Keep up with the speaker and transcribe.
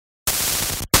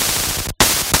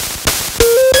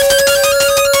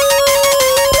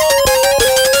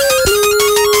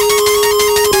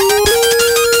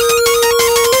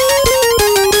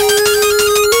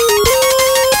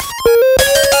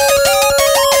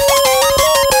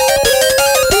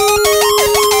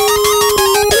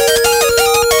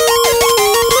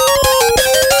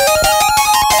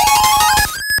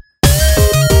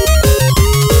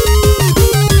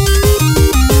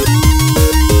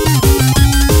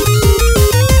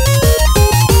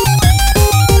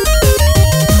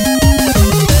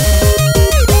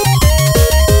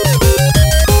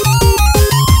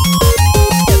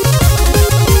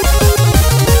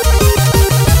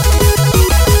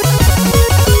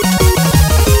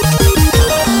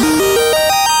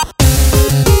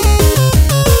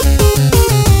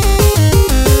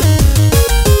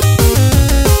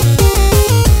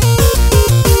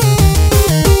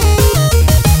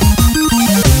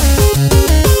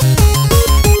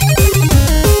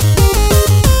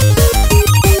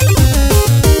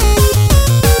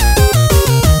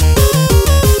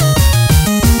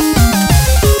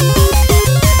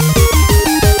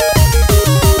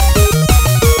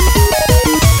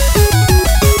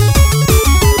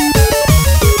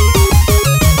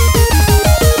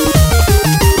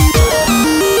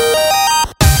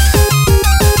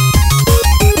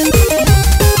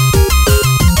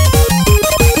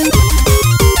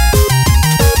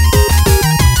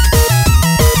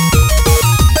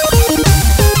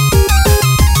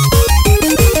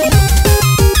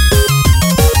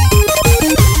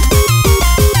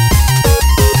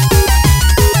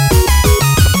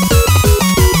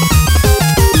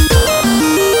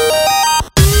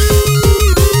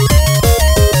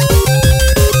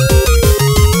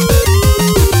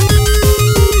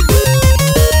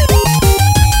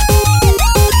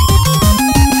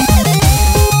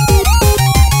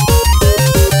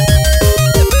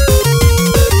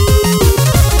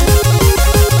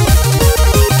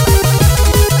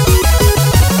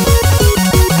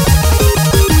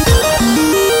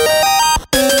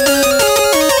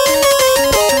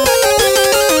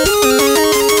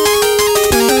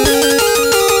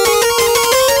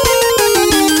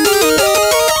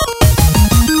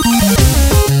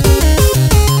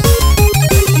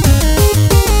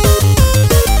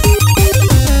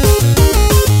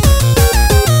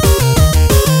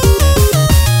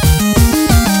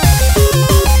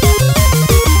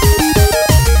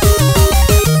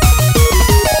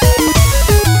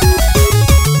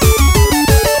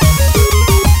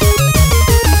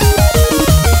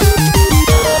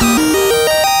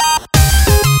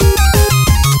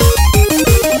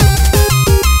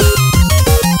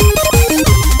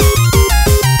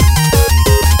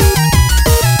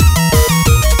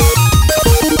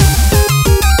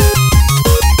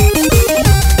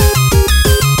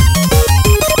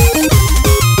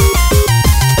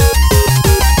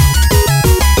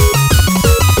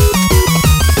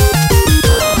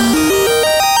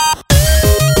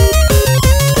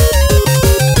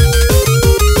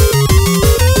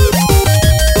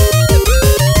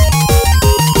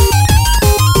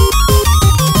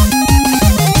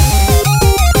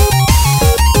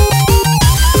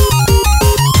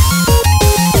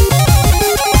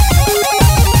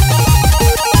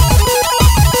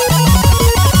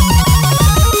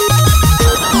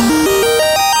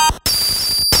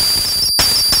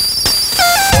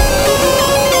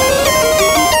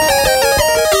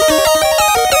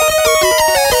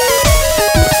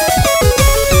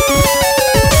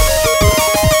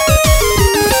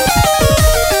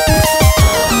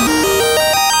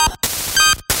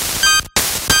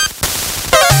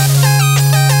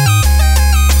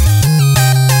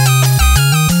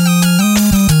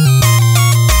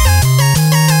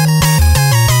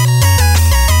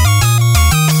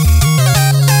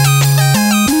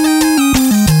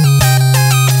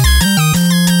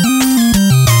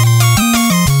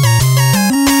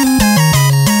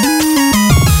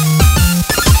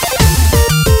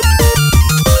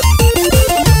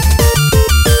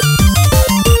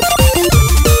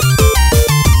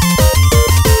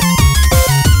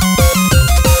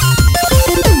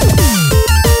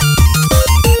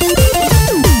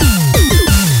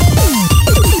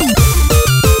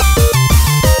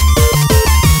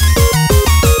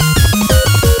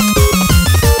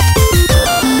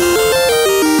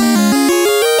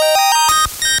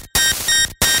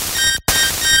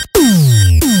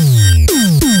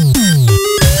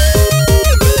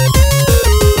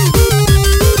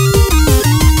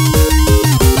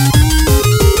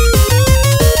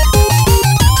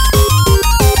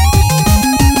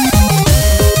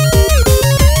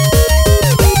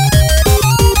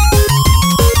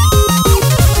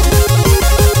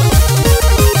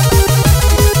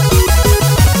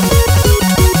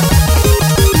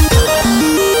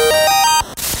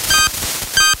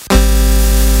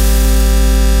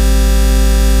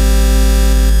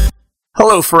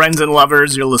Hello, friends and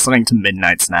lovers. You're listening to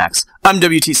Midnight Snacks. I'm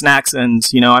WT Snacks, and,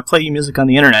 I play you music on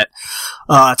the internet.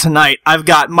 Tonight, I've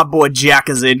got my boy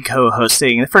Jackazid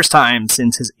co-hosting the first time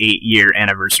since his 8-year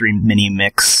anniversary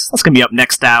mini-mix. That's gonna be up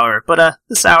next hour, but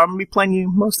this hour I'm gonna be playing you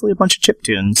mostly a bunch of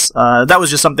chiptunes. That was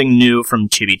just something new from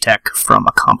Chibi Tech from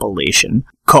a compilation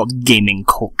called Gaming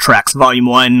Cult Tracks Volume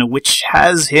 1, which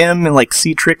has him and,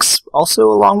 C-Trix also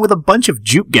along with a bunch of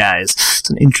juke guys. It's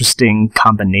an interesting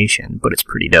combination, but it's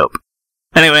pretty dope.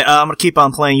 Anyway, I'm going to keep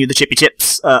on playing you the Chippy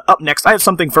Chips. Up next, I have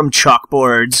something from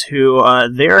Chalkboards, who,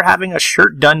 they're having a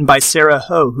shirt done by Sarah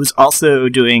Ho, who's also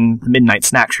doing the Midnight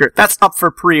Snack shirt. That's up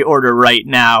for pre-order right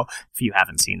now. If you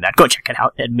haven't seen that, go check it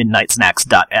out at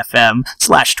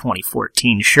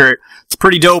midnightsnacks.fm/2014 shirt. It's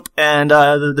pretty dope, and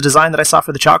the design that I saw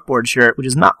for the Chalkboard shirt, which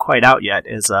is not quite out yet,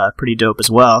 is pretty dope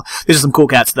as well. These are some cool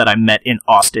cats that I met in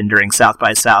Austin during South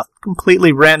by South,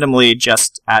 completely randomly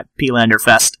just at P-Lander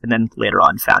Fest, and then later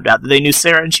on found out that they knew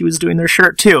Sarah and she was doing their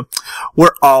shirt too.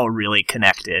 We're all really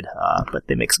connected, but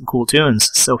they make some cool tunes,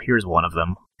 so here's one of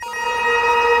them.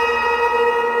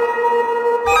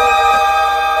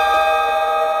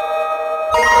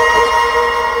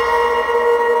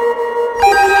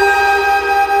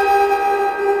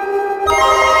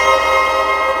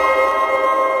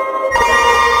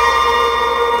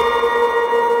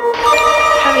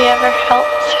 Have you ever felt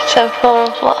so full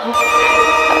of love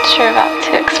that you're about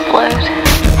to explode?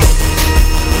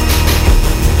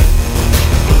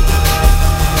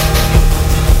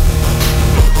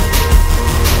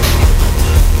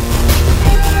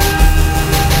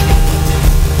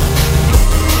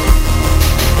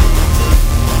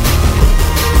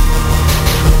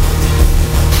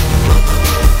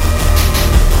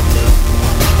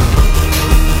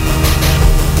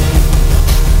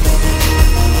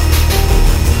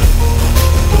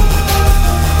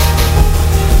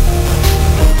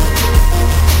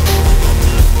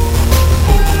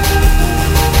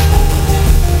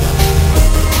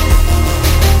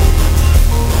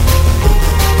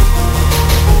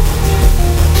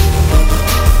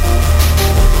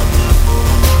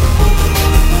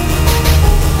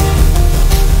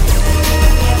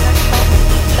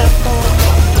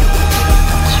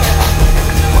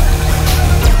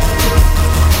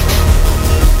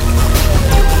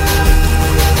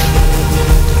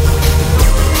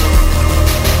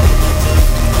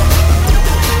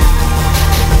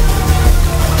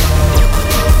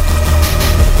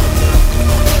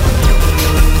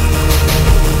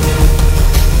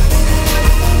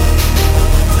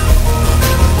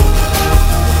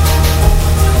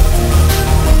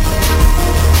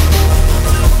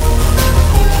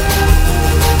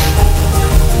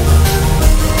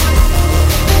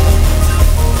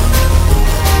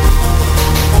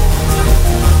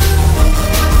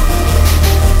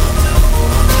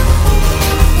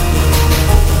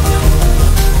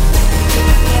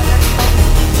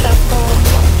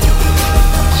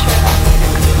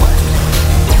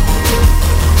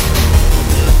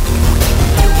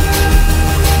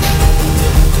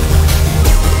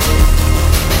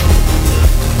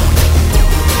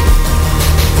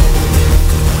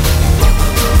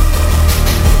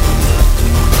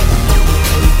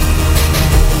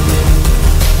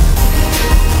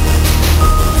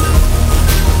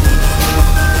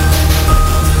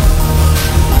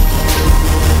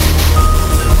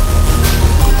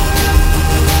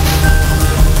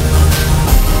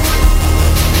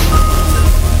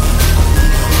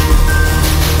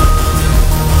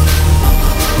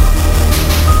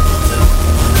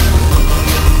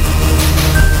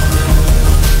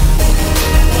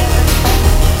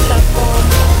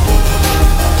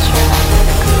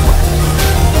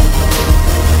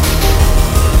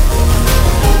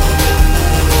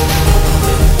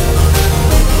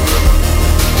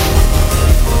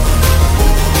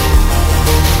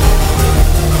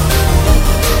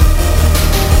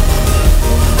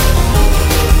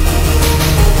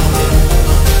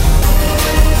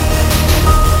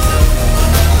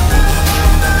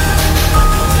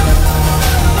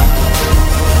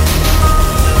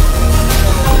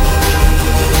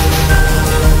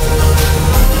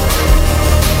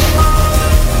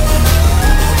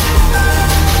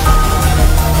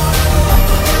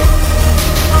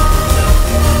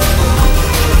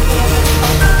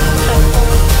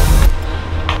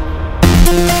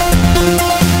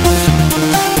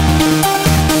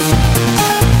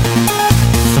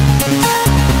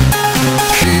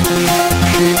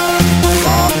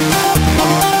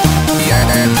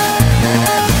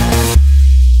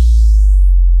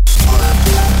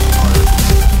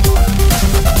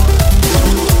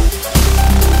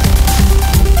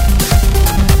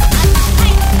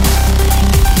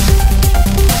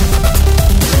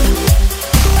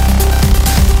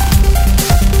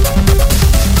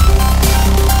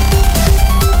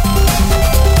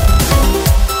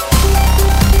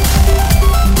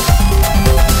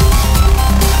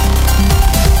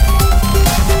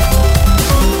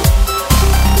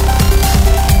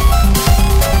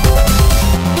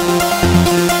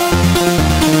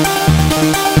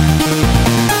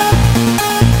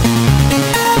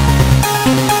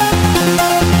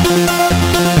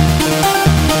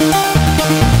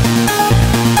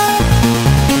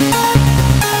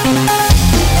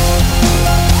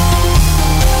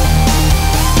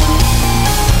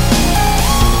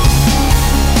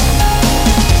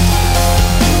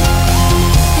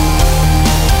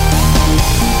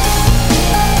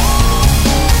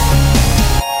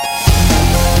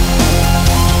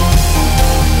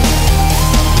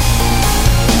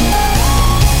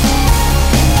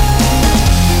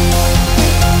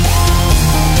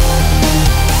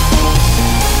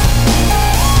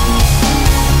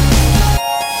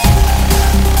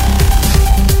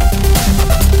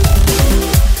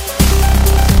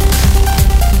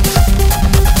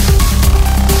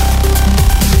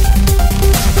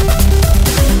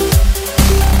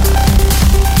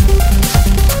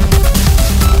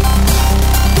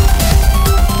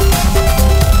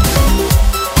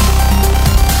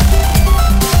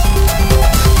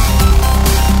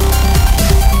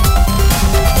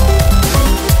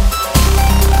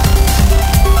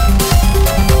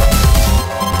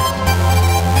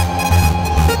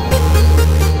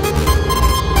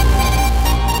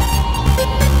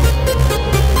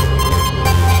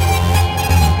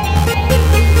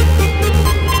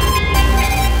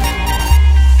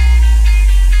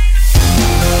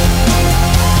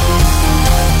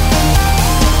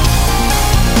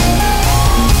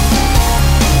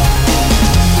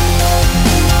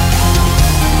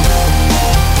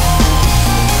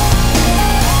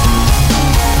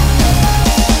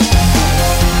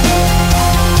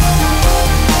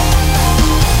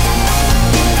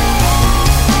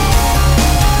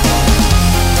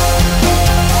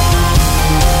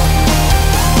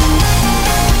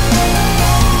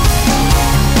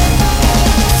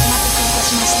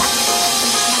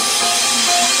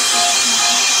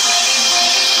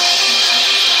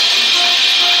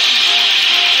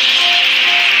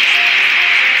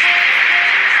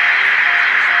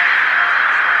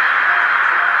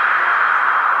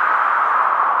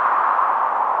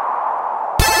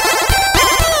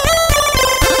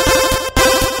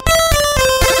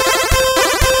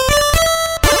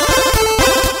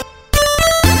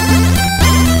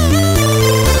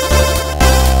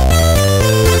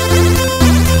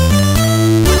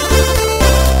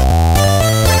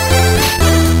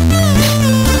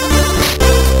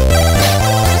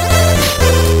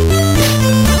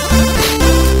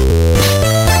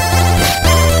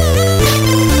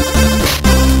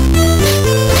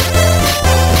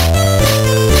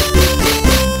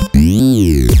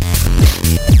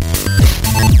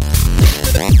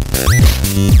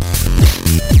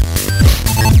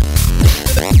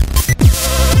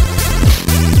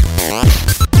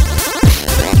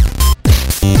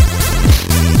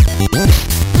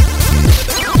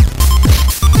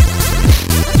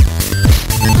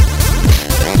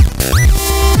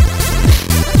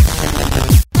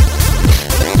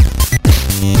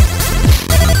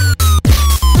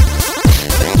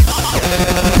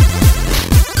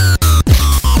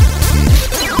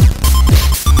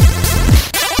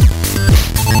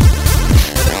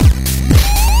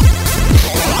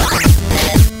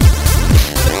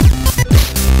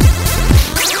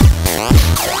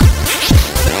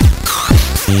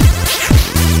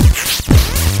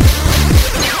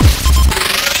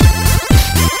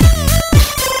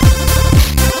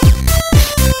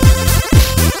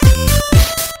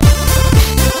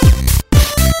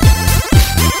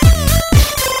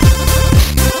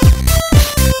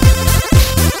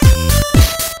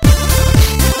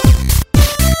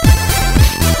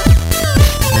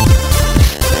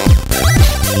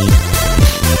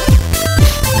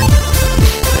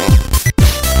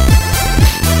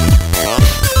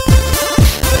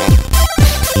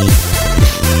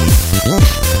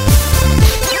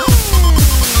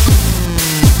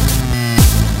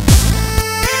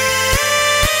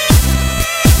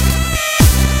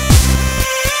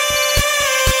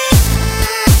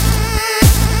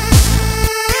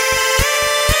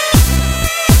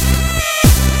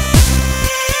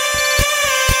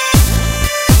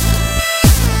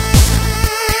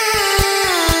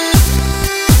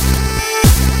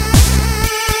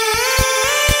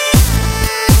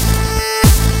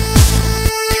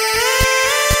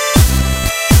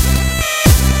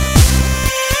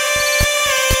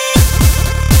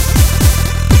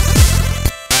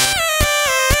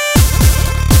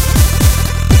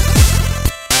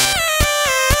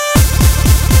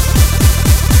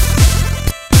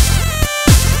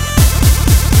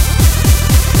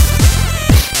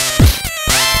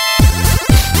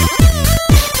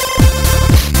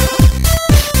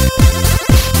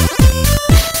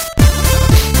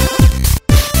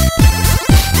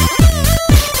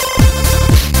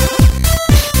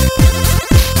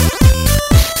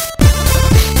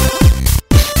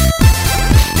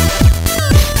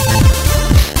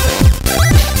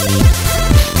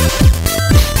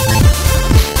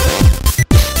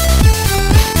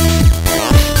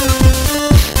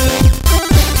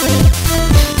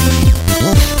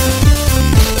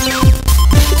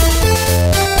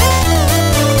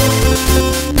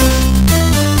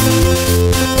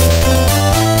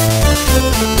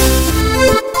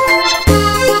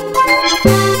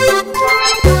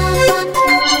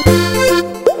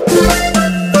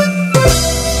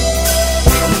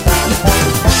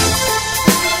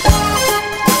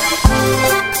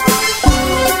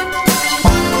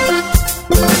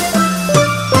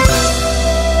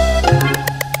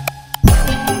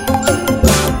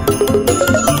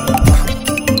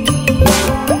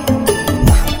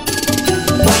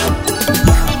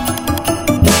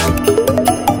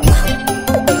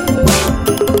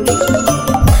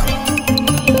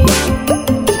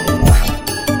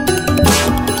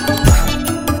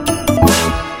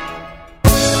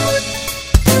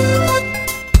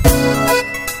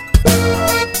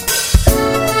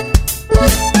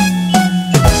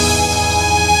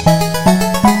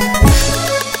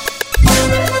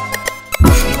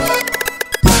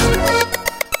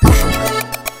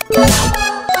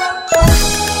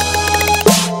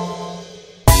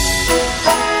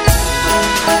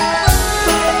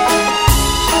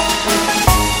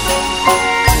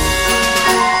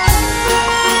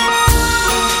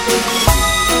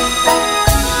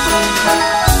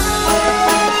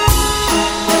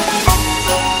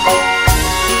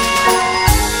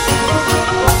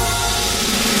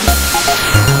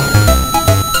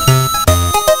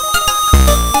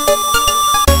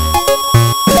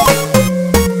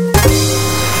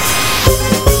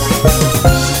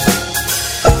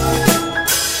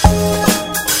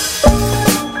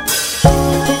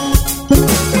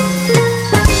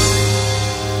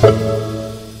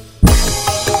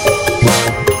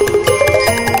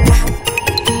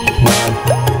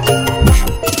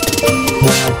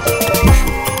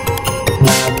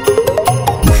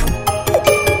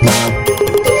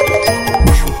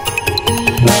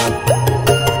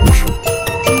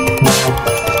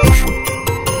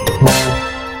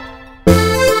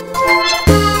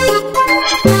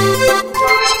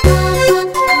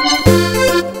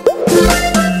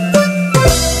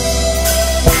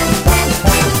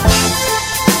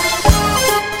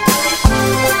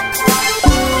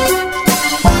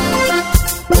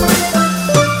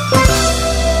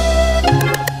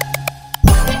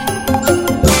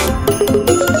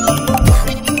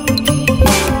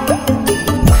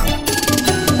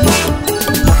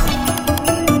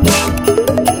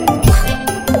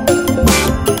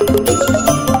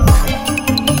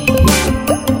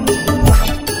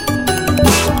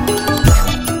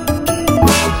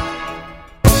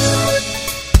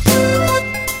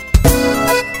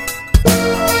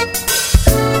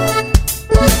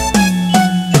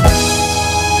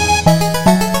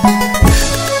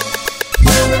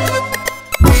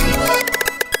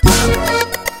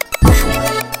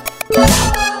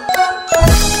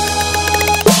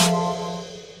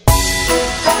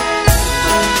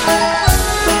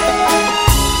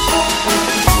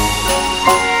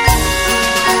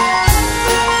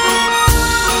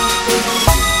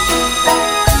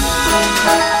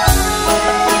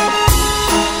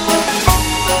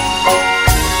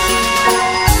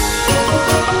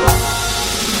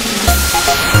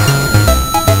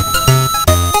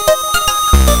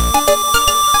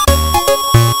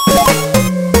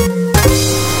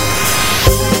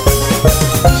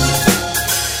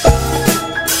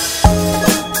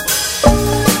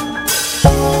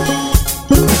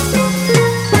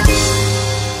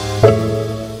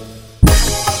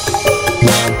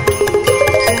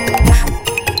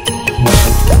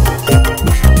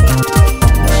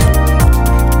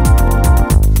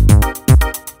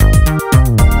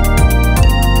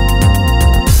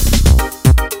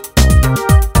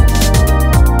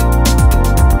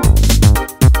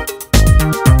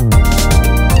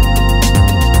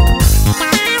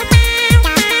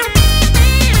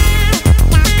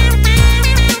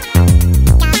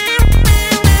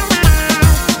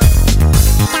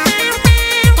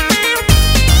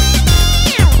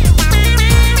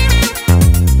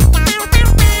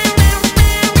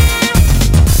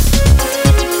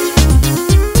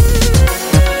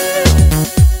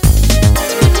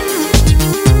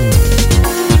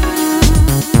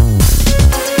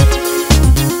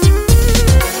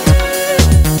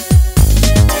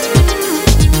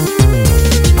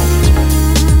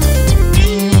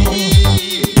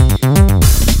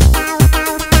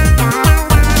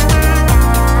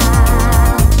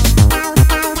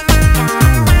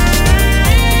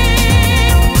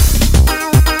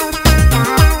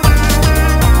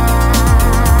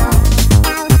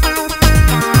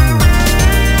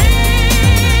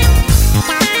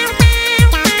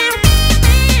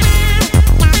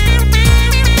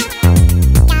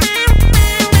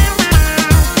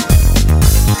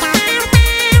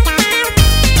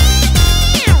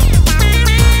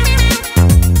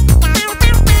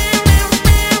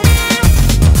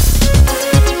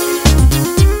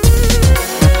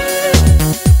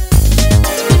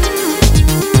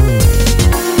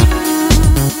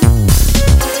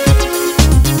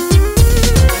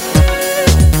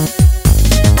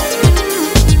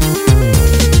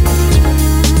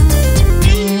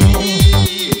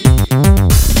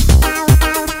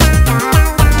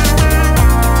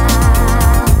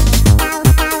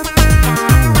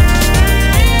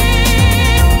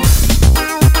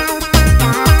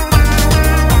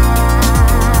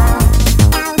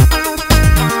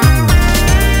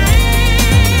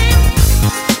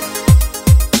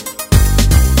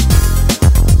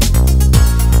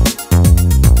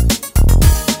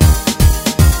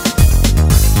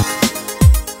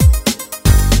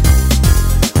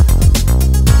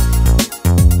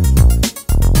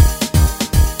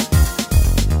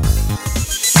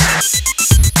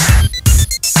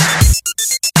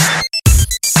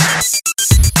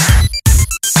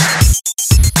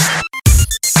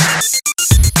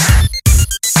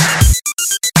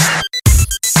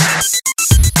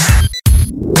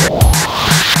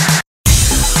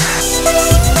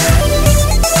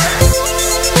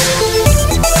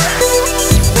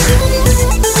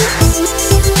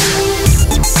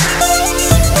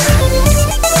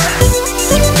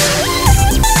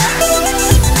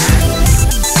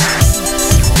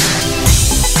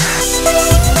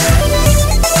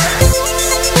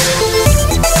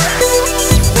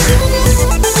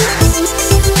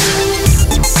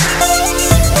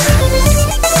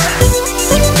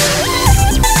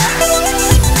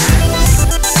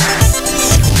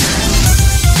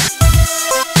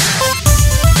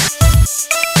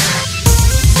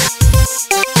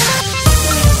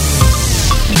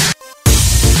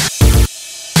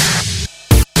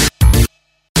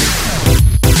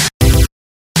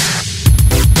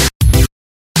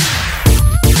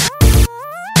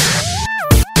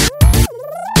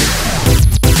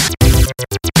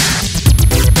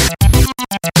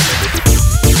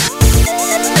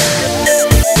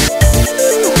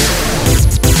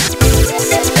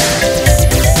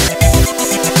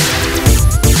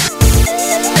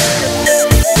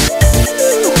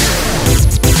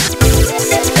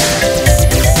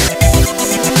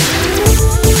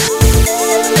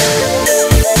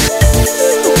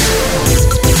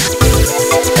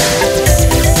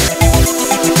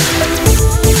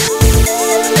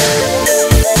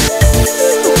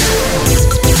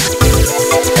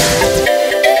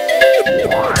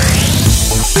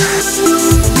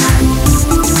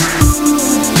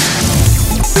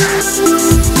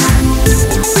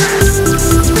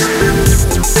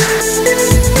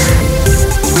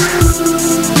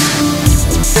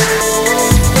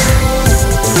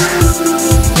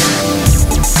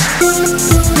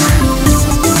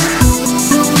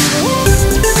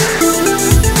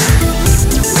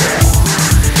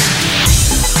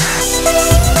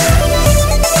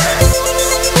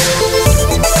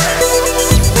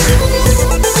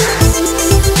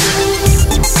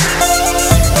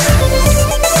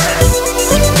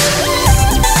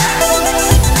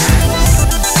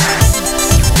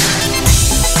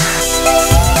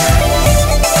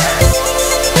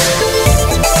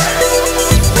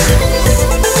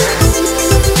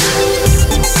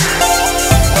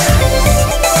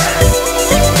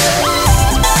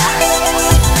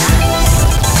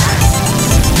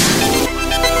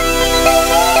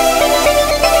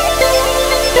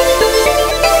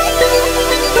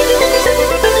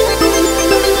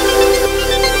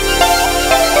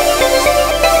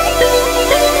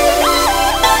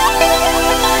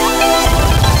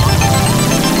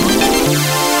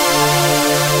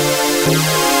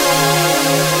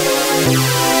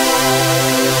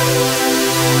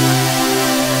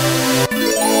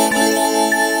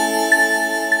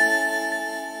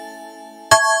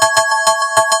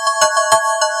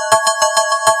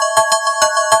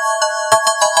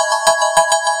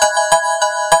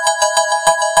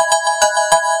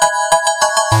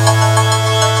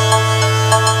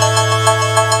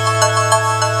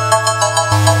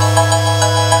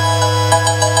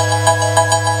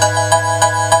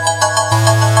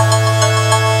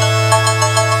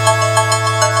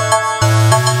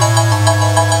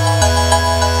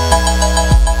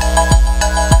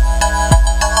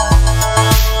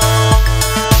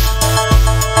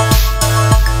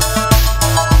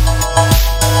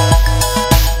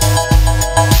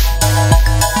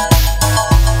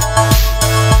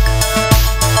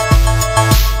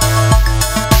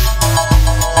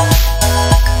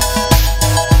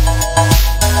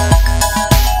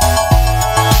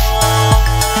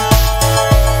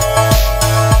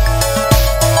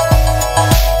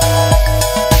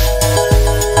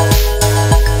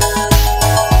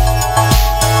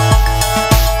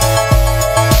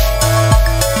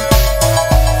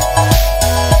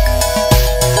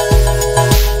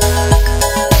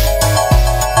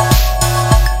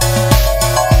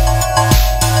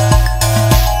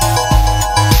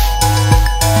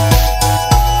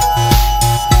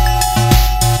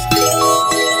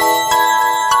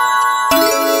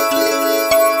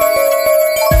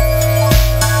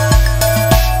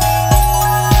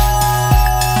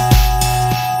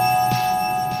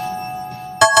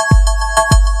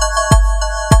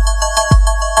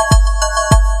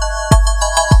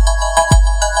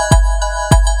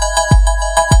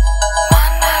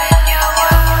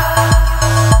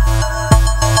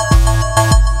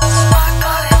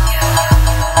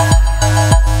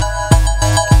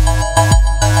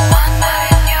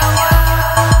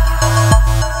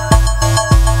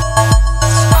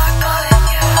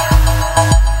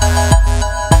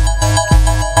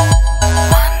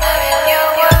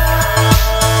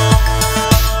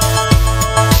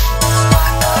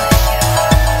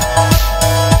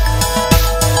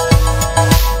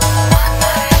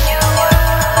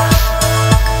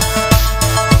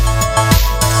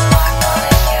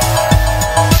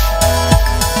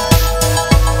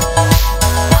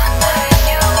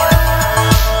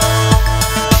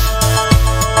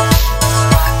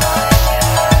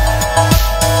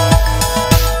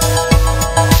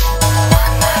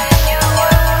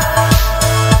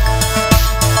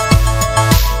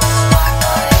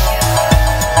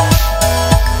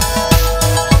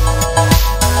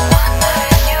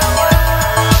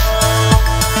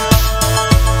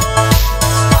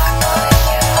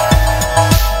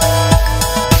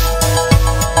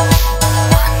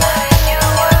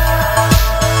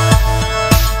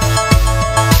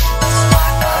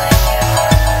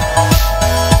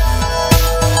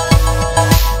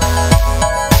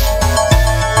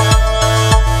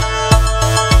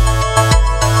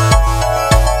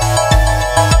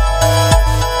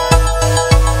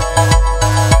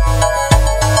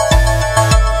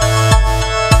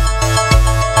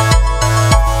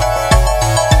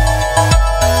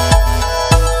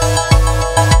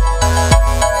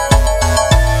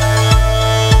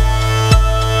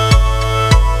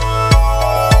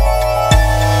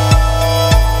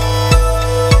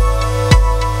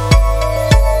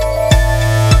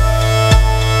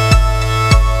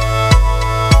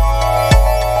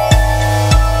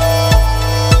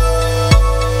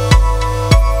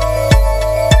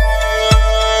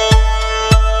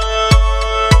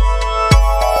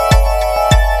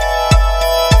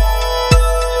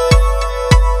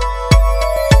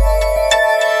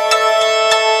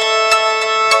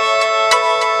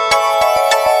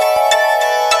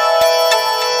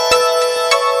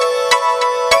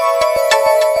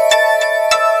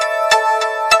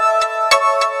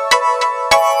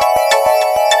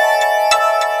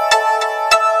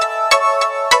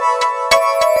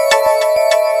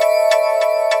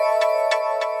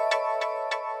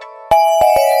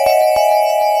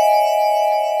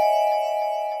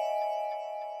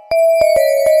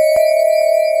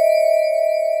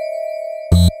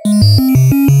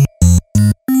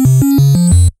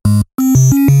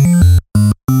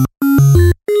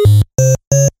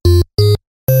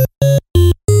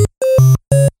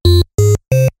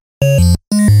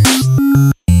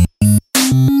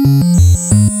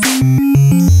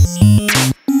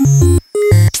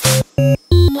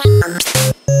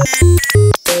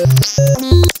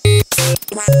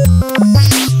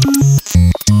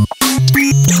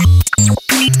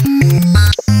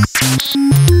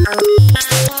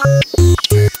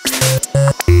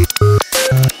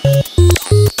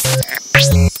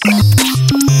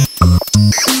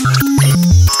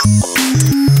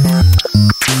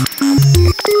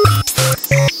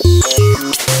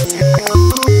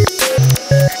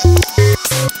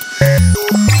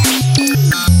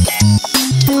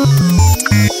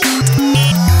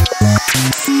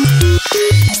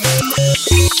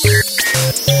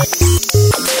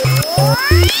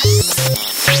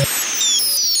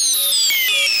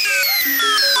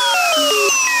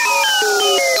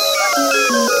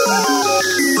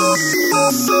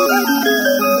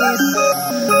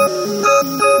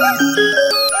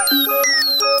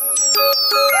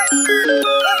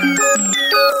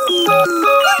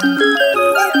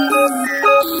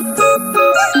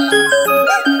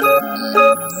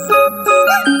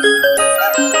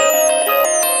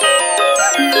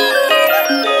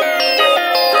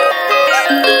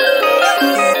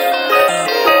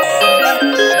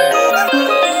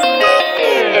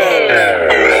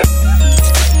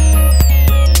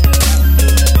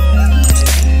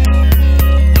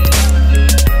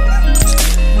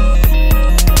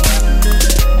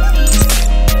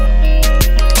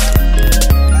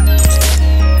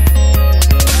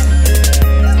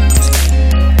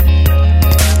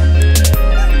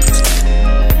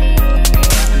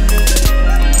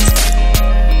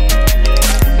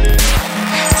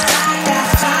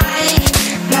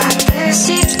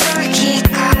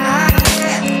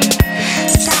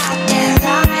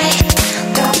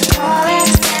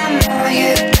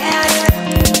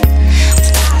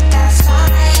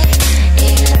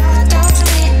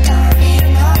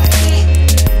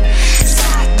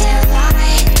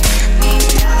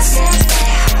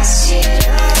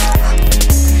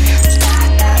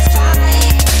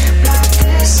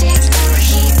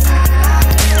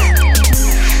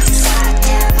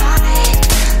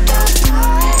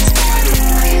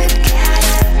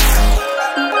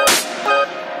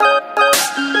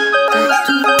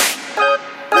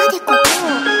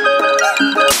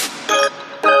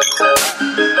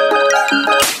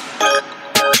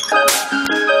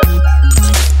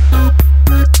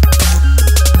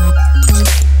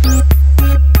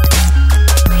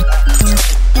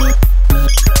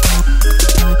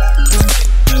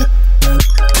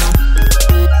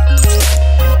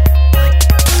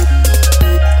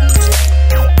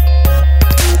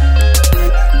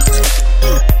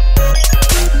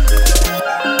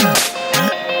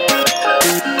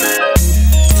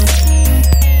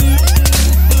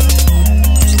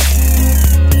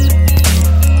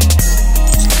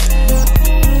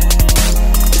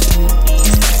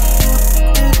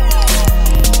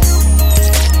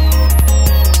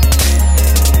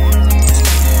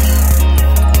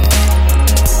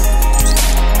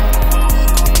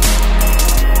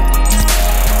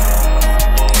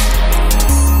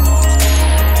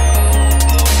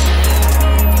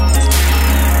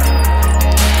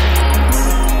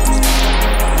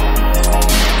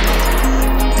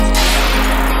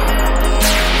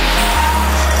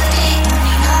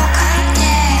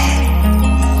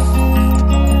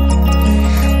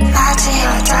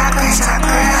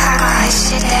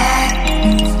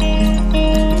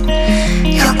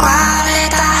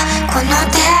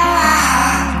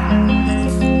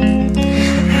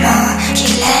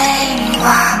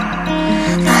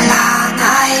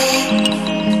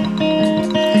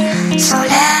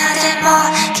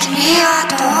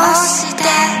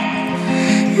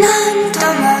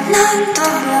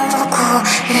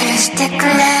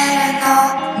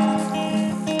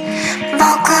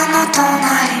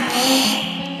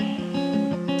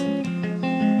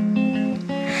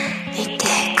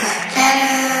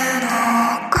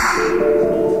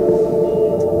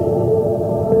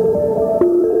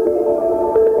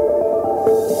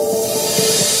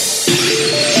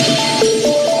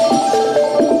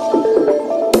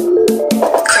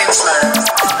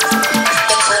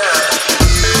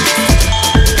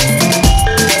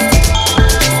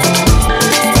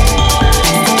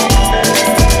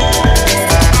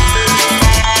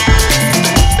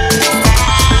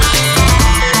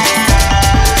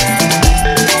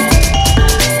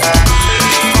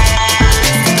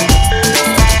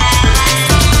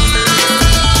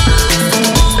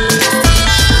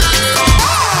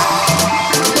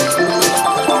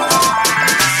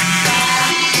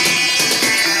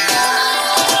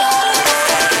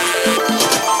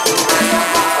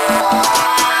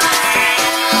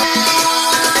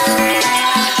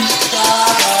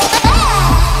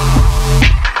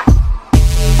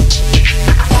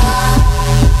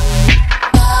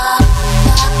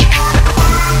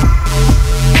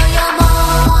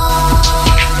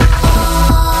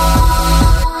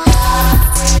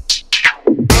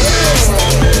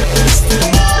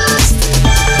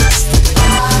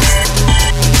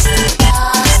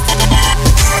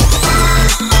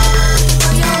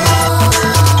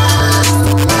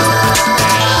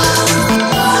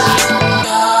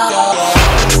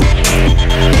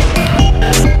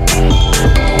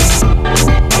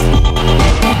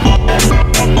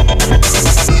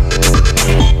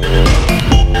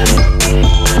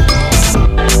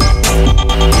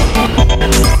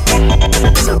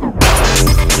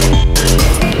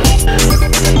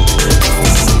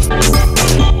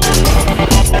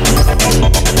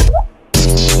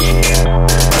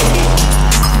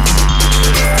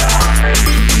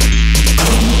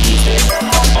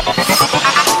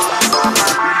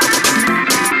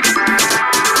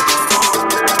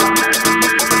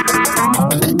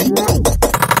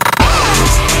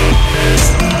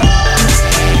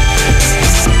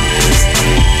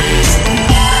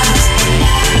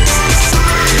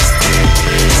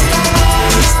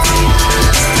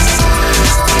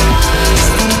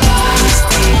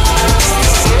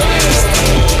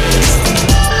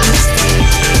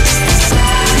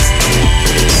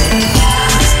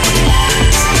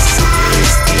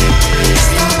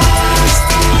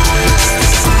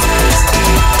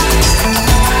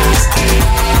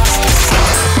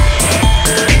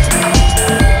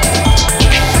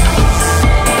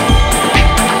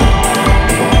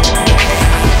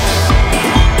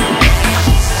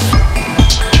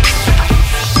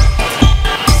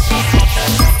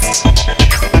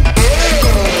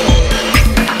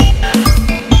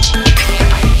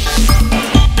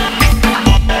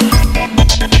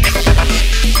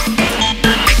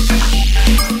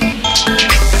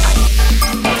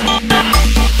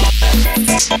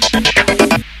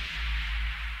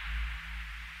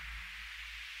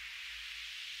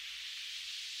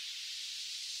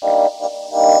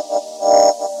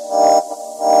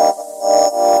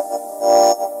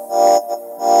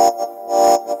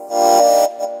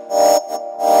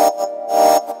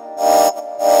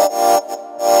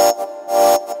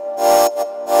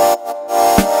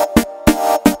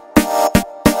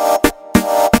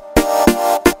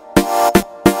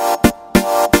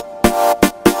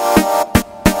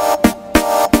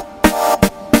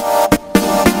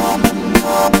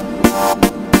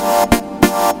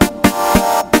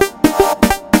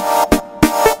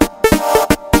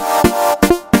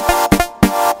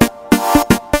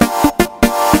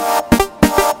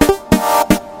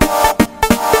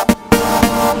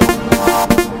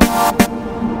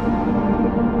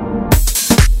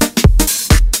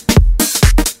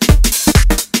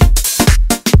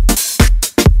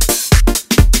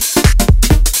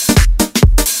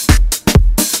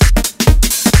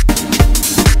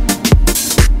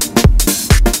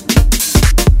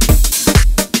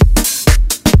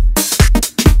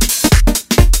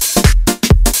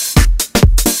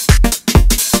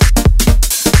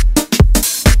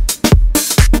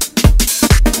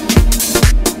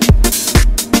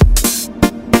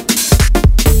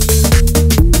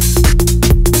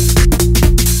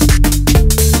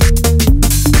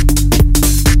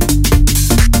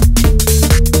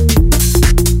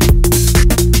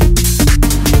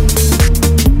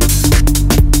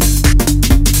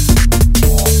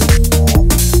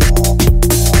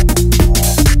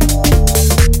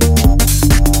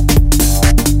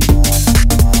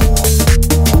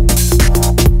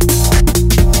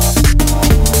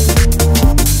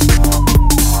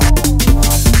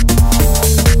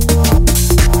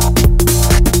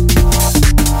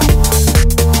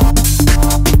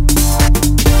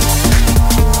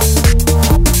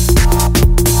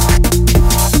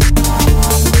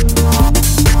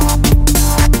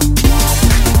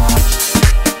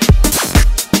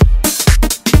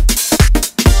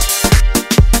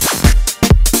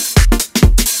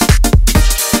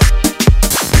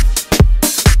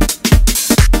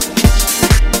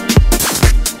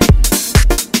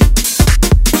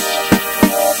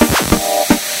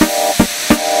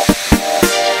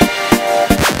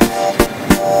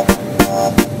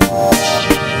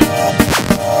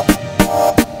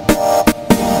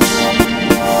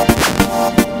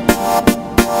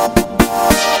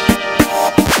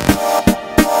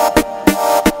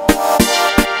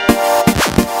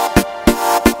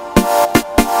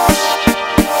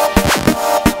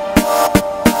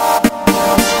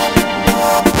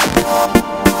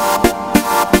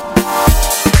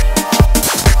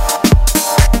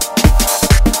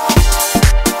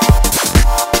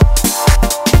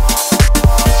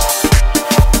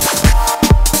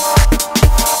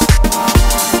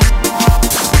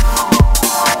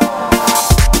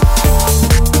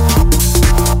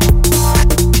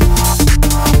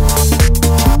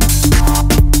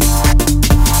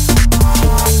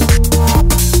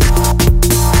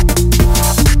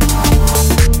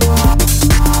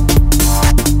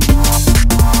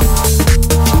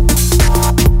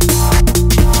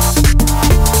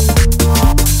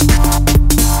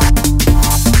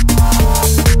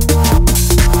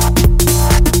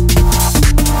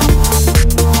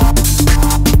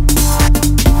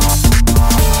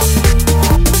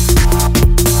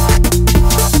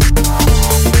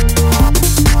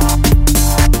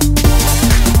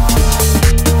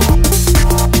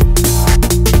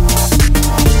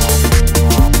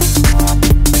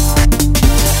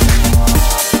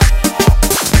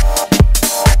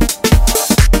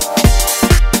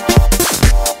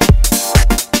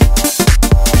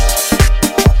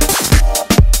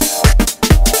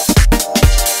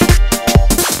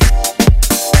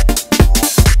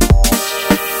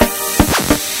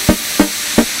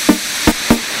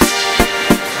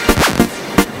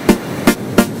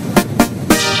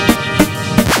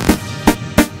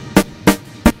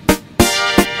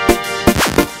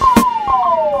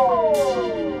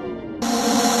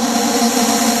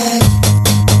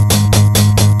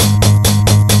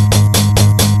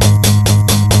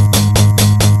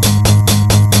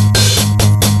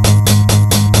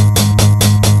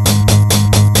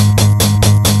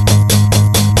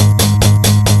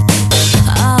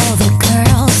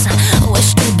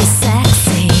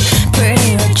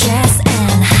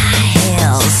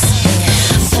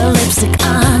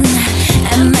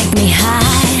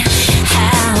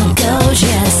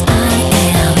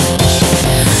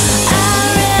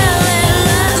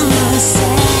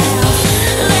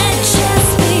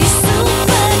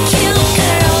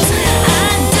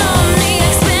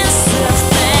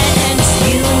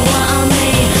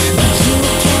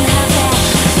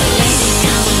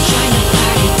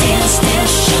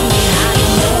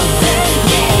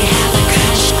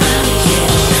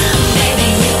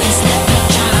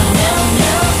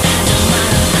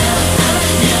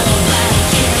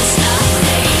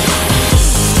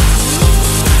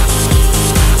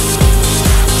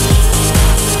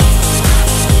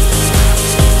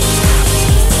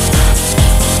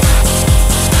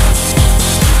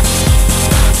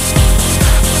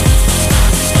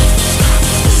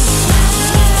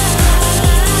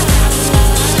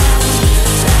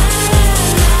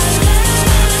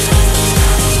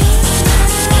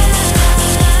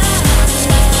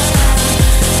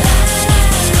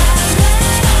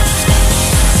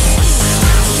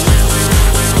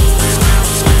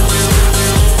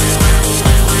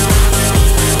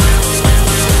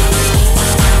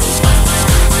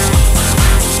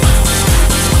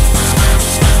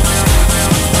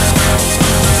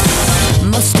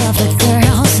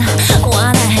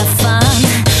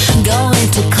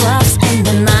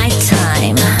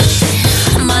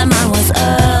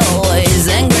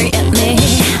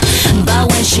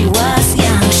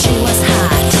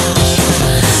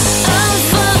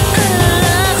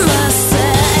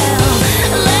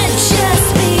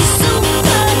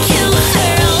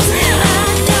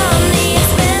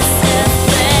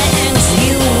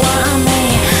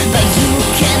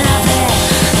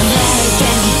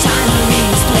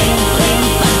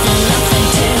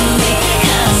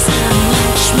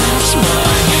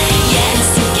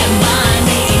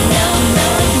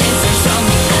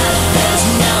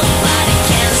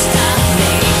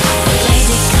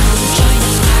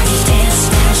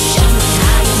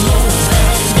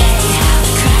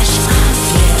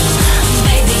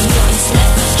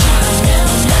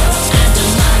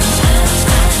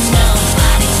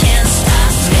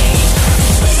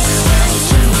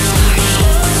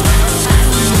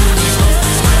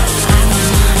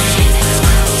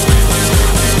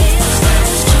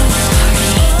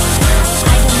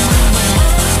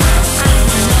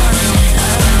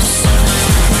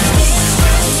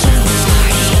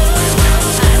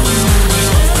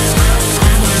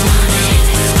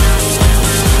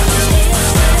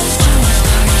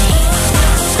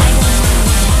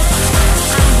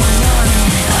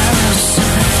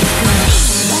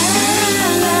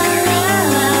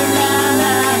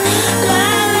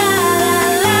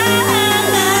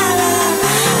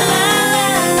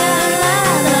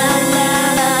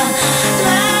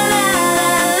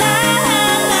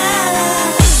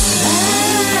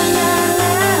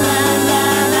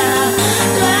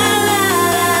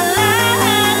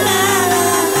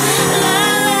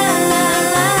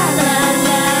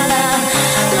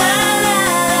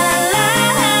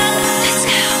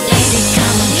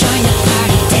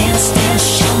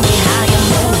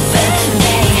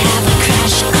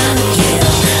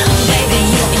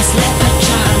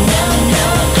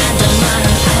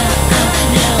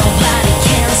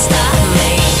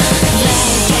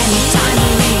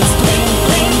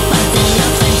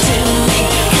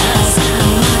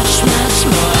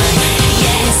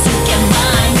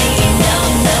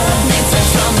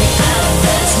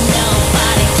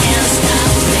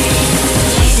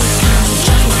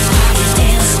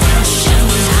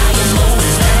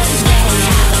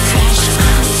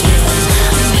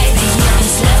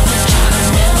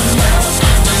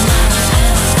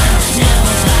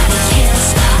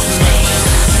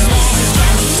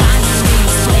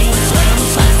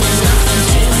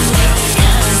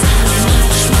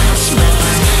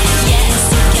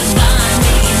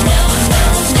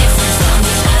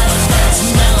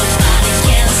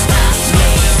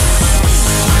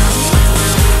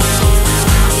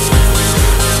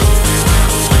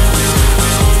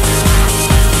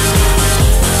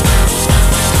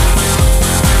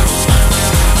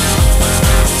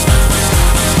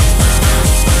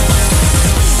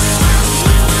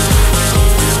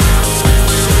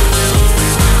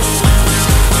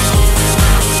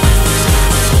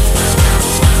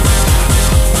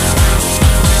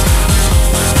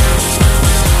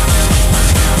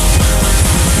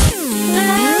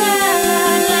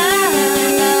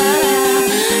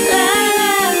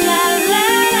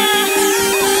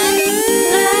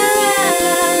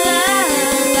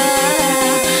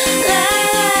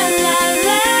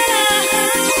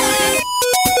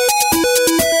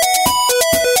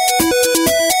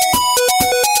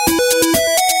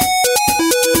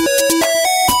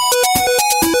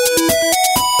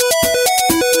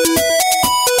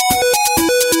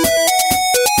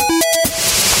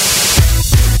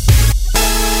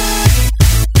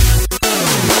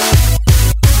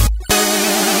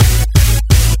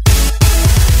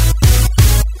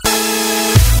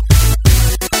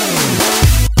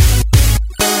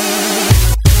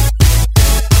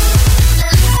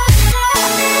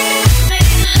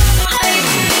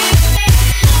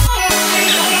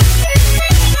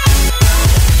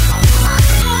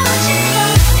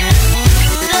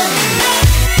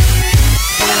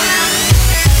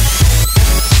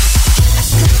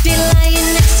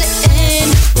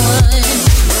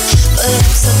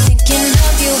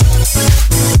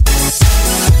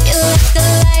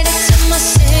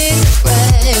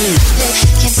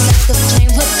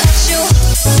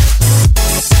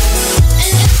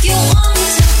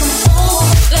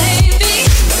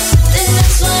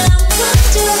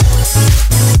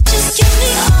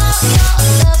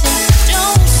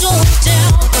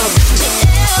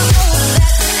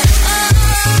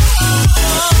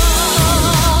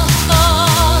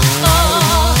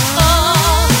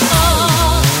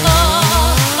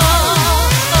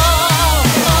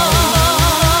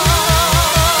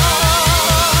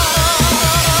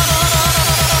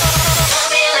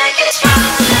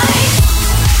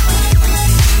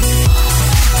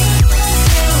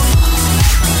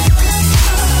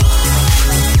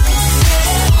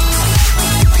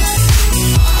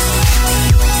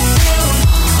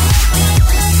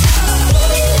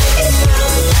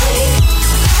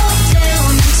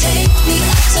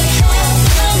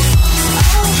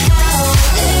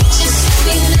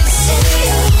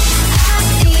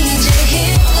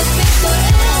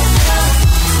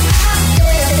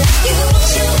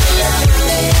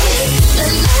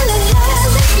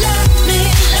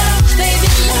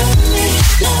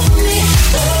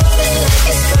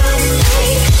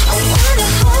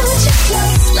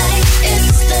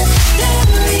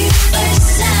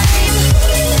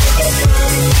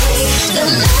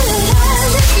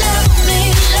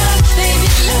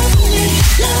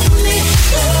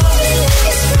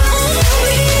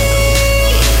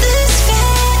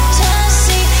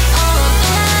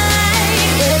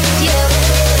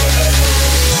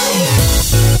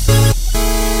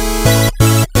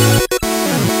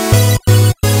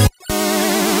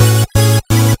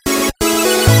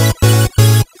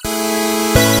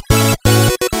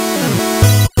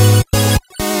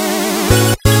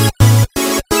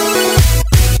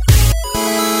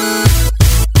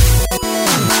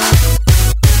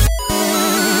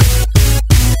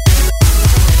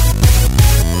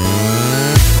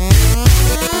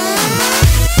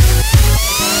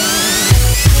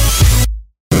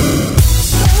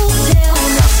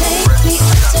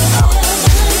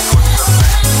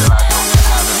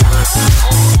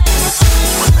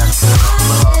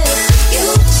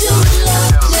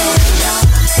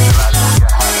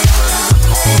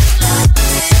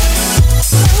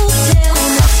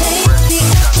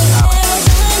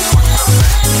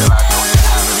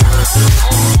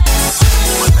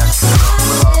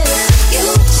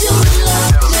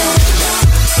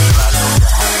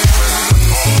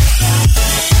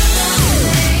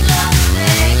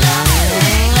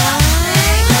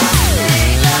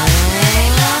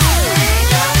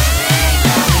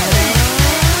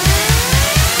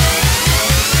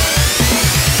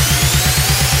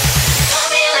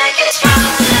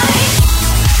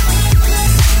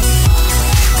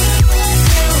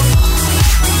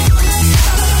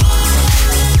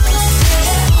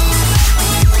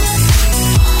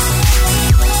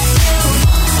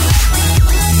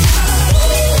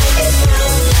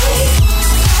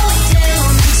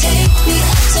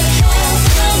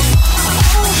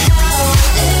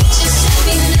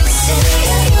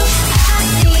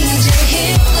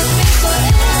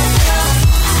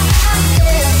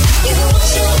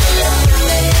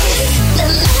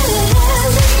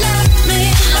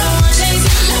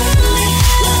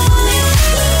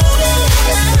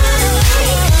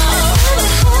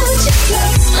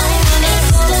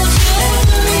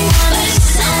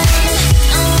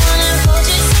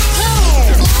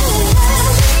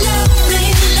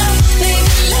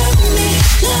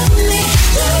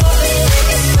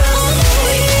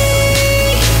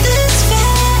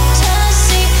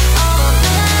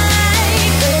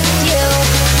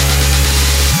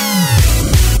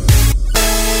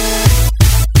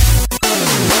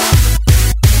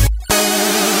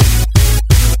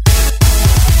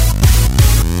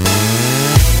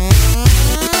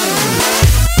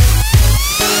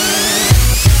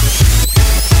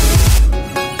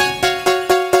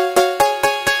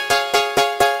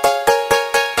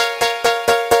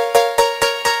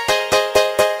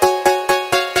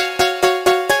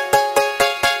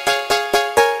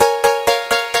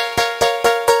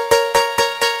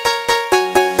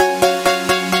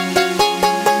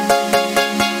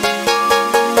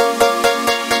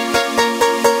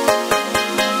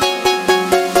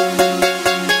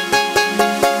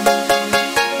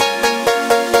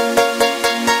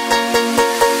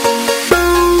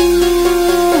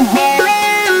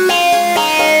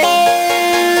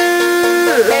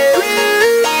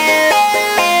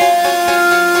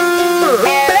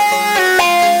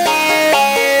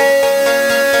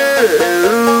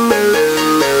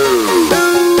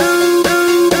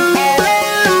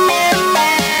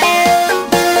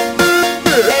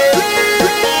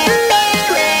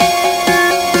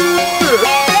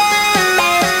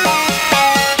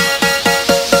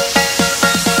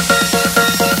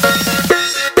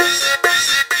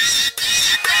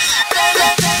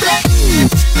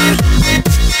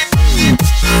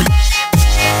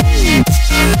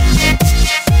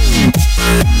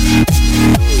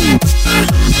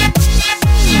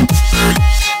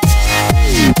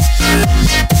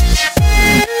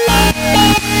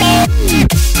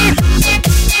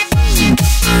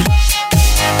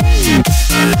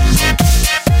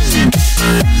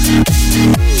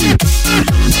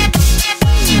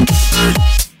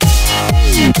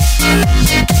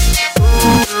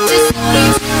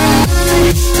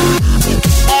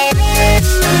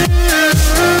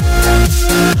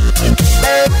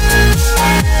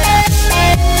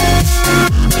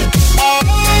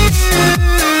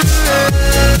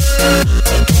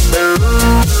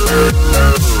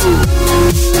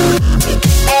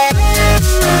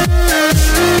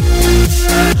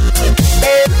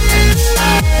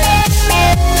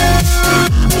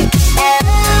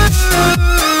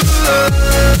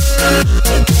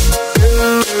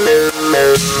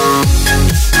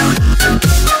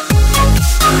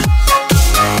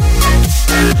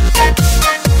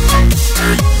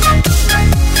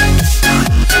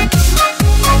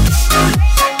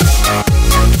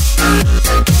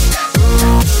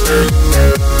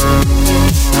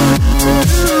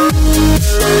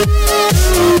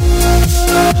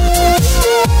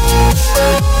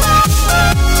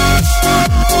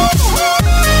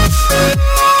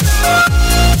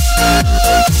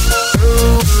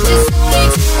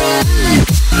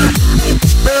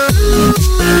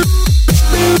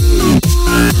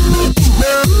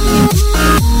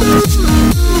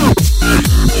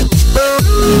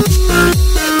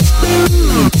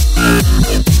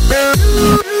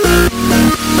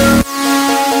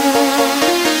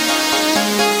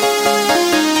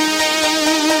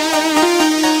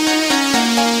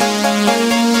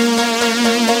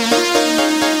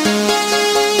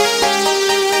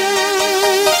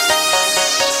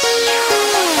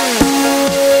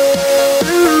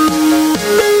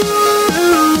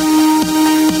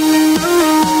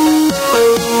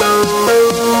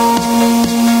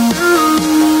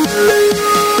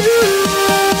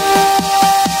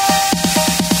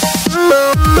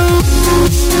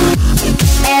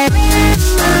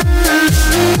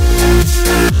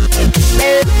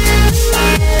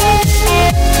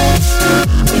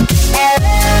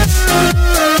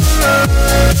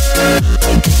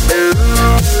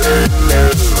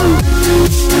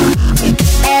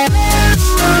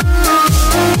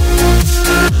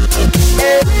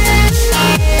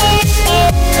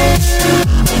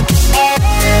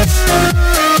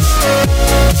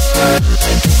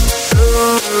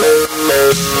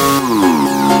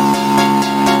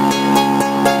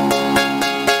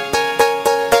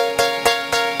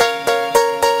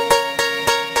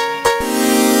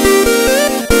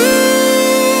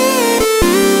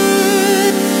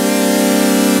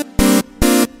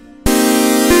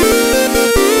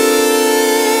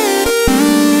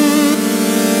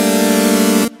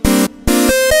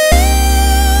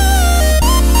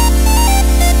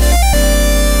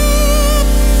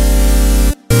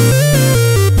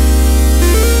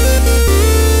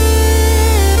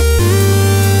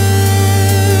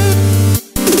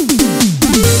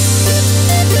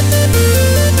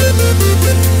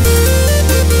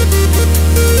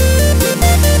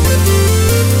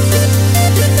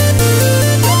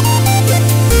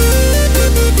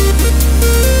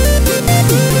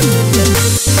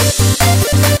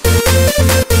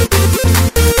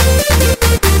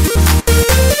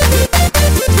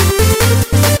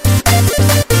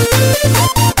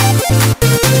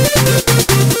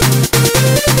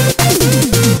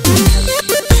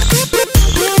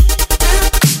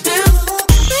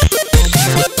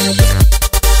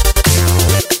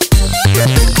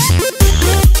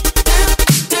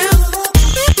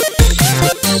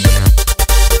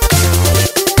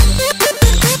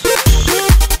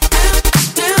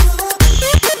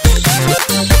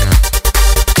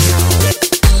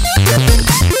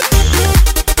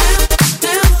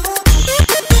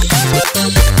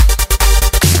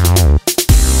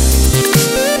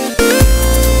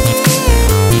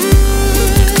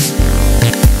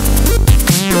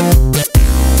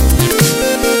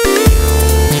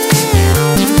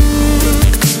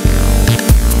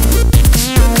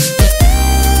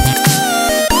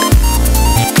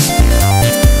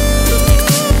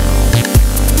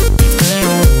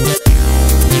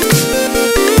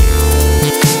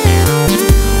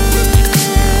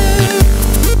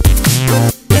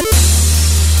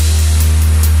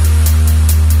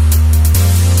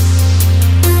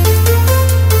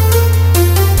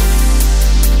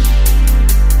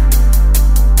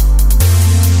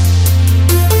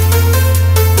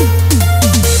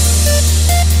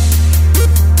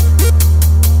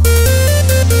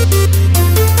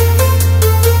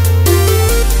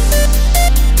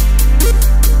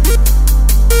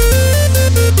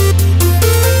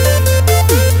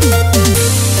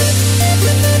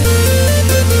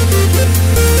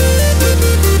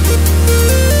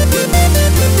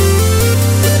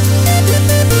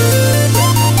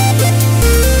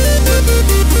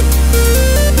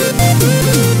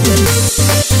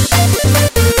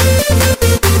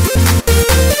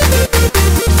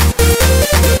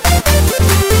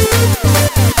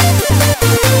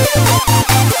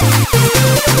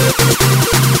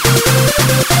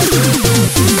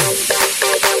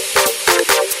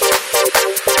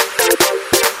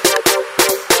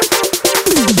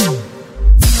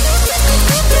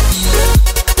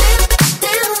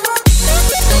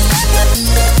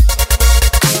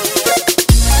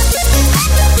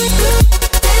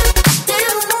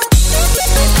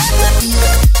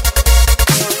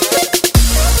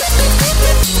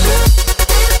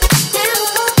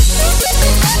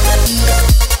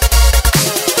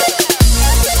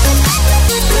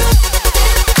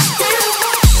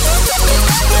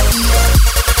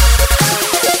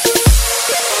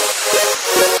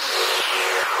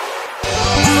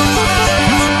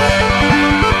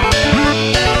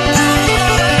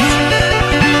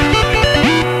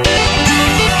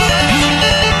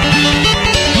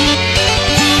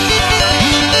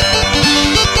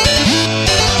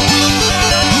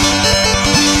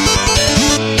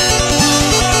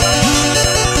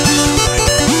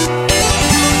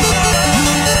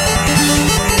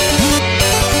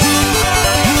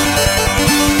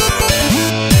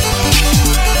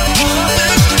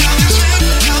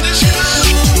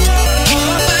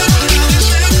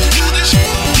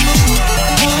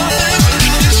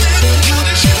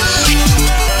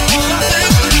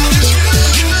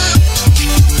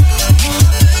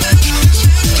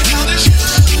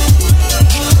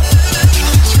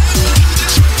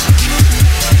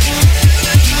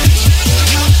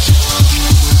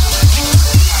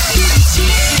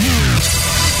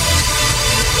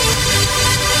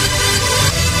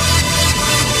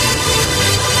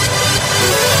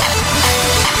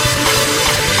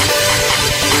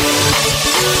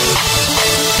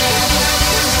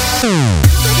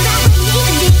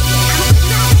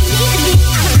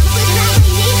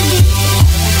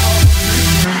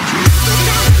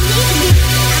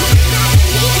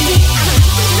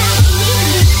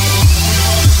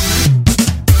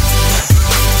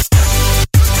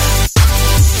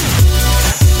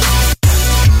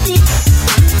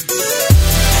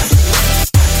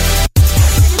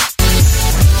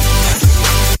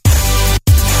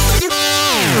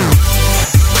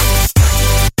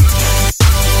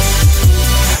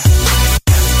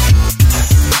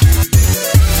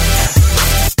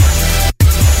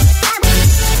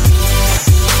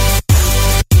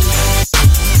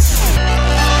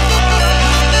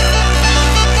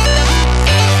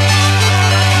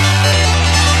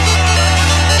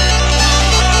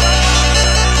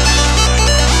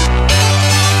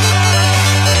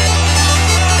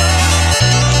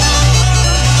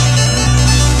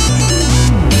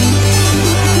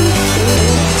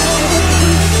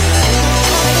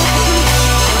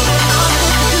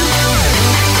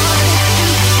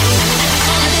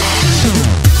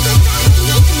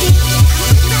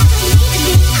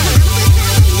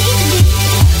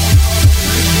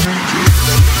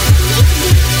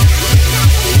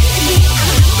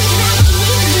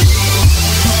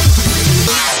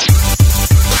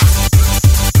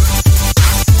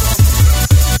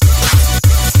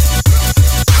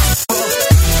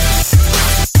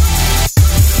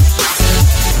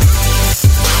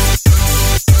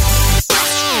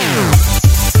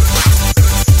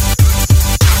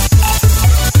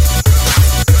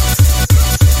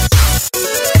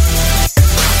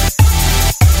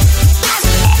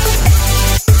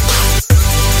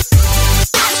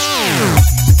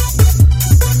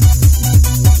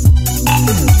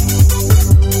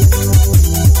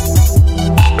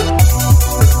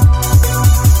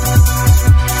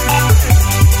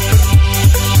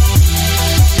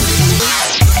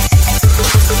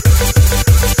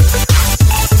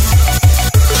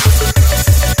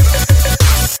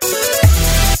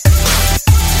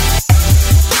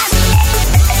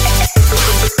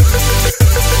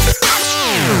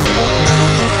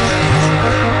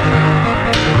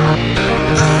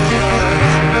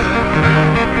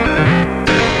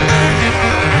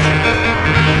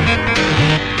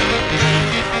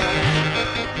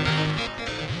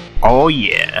 Oh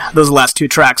yeah, those last two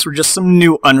tracks were just some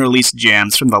new unreleased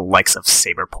jams from the likes of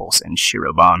Saberpulse and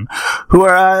Shirobon, who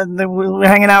are they were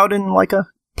hanging out in like a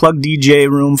Plug DJ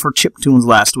room for chiptunes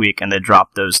last week, and they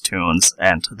dropped those tunes,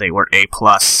 and they were A+.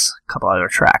 A couple other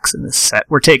tracks in this set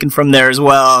were taken from there as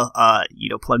well.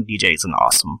 Plug DJ is an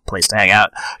awesome place to hang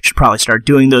out. Should probably start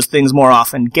doing those things more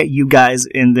often, get you guys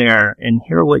in there and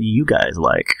hear what you guys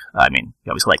like. I mean,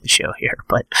 you always like the show here,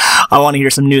 but I want to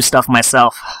hear some new stuff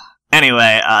myself.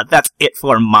 Anyway, that's it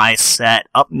for my set.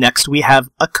 Up next, we have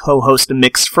a co-host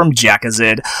mix from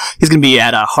Jackazid. He's going to be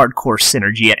at a Hardcore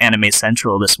Synergy at Anime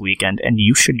Central this weekend, and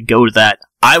you should go to that.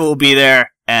 I will be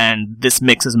there. and this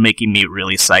mix is making me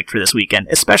really psyched for this weekend,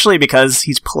 especially because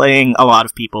he's playing a lot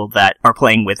of people that are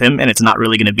playing with him, and it's not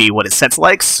really going to be what his set's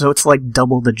like, so it's like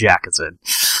double the Jackazin.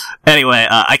 Anyway,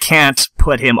 I can't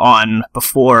put him on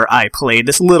before I play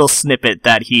this little snippet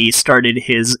that he started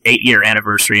his 8-year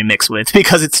anniversary mix with,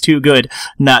 because it's too good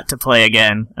not to play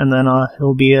again. And then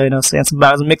he'll be, saying something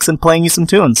about his mix and playing you some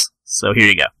tunes. So here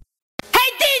you go. Hey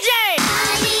DJ!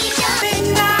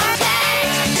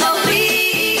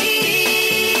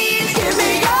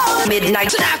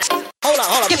 Midnight Snacks. Hold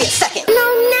on. Give me a second.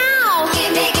 No, now.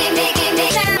 Give me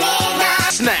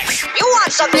snacks. You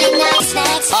want some midnight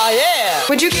snacks? Oh yeah.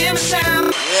 Would you give me some?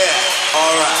 Yeah.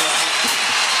 All right.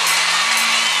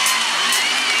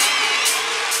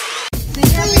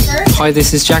 Hi,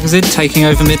 this is Jackazid taking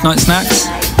over Midnight Snacks.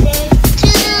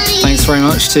 Thanks very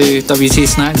much to WT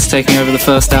Snacks taking over the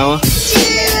first hour.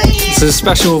 It's a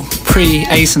special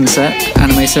pre-ASIN set,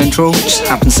 Anime Central, which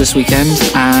happens this weekend,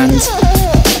 and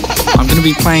I'm going to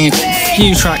be playing a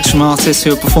few tracks from artists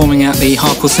who are performing at the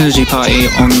Hardcore Synergy Party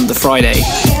on the Friday.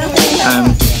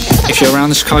 If you're around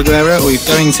the Chicago area or you're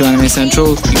going to Anime Central,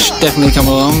 you should definitely come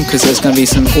along because there's going to be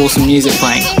some awesome music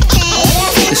playing.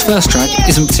 This first track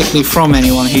isn't particularly from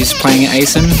anyone who's playing at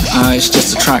ASIN, it's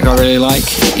just a track I really like.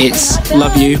 It's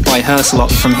Love You by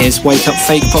Hersalot from his Wake Up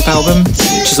Fake Pop album,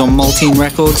 which is on Maltine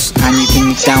Records, and you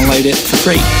can download it for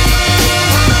free.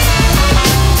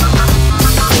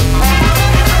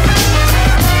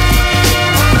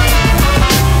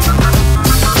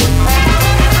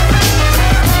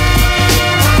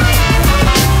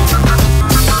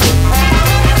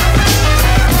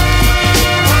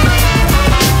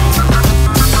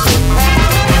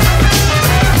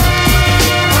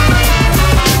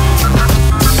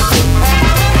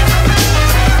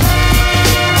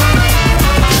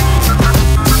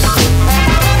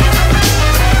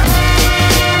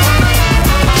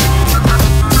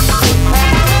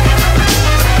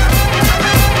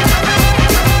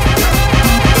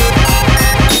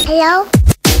 Hello?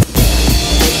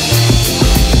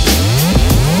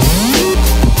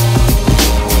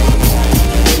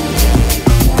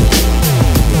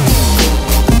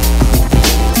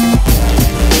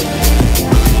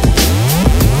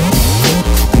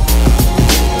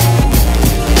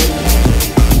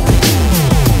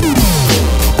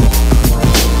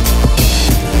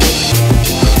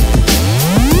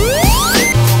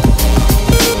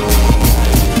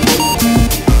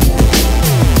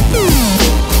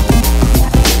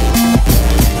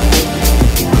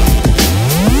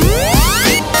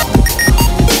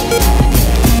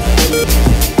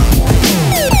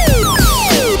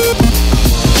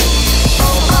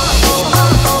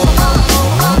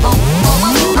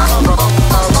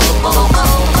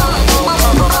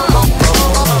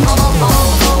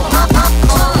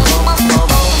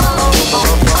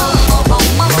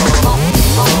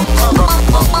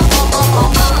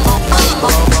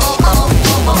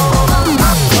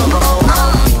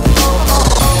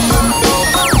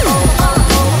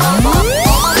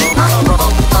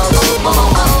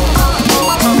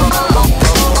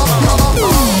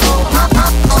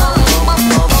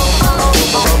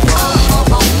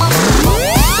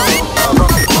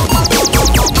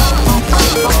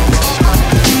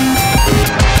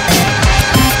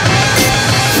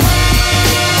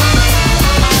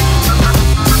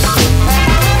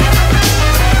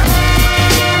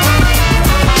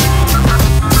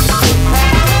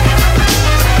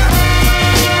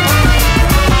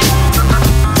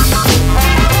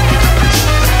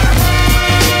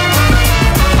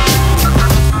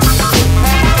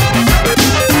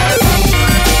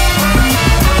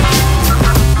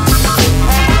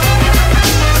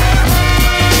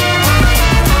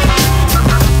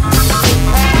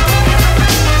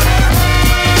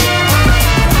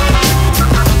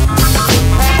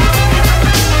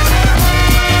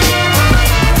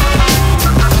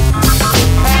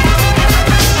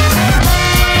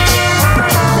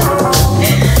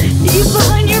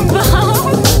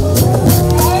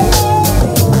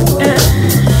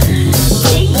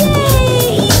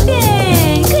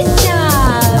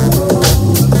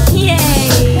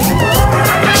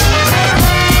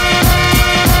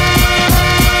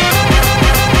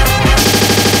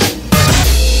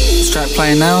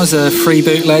 Now is a free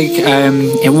bootleg.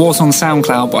 It was on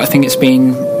SoundCloud, but I think it's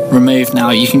been removed now.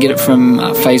 You can get it from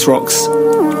FaZe Rock's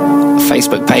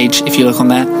Facebook page if you look on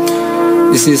there.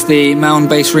 This is the Mound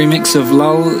Bass remix of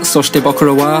Lull Soshite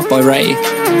Bokurawa by Ray.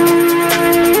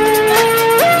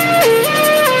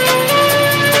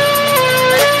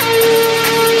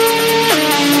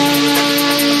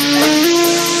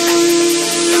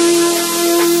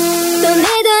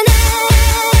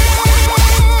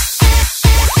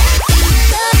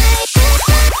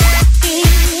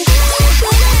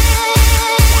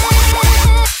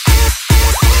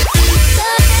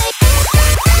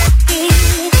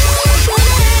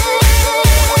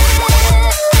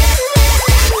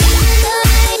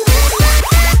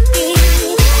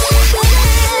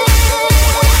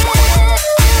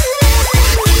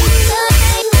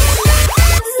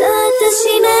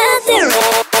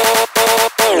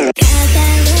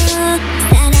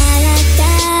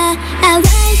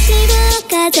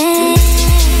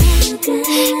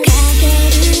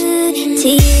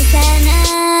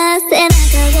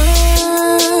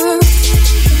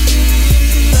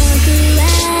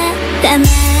 黙って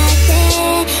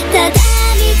ただ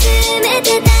見つめ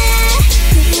てた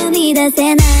踏み出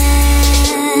せない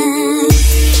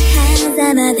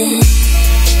狭間で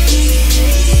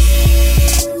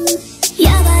柔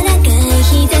らかい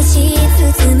日差し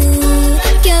包む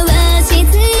教室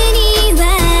には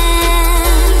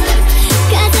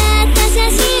飾った写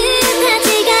真たち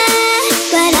が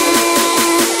笑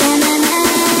ったまま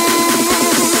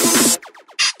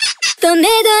止め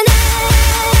どない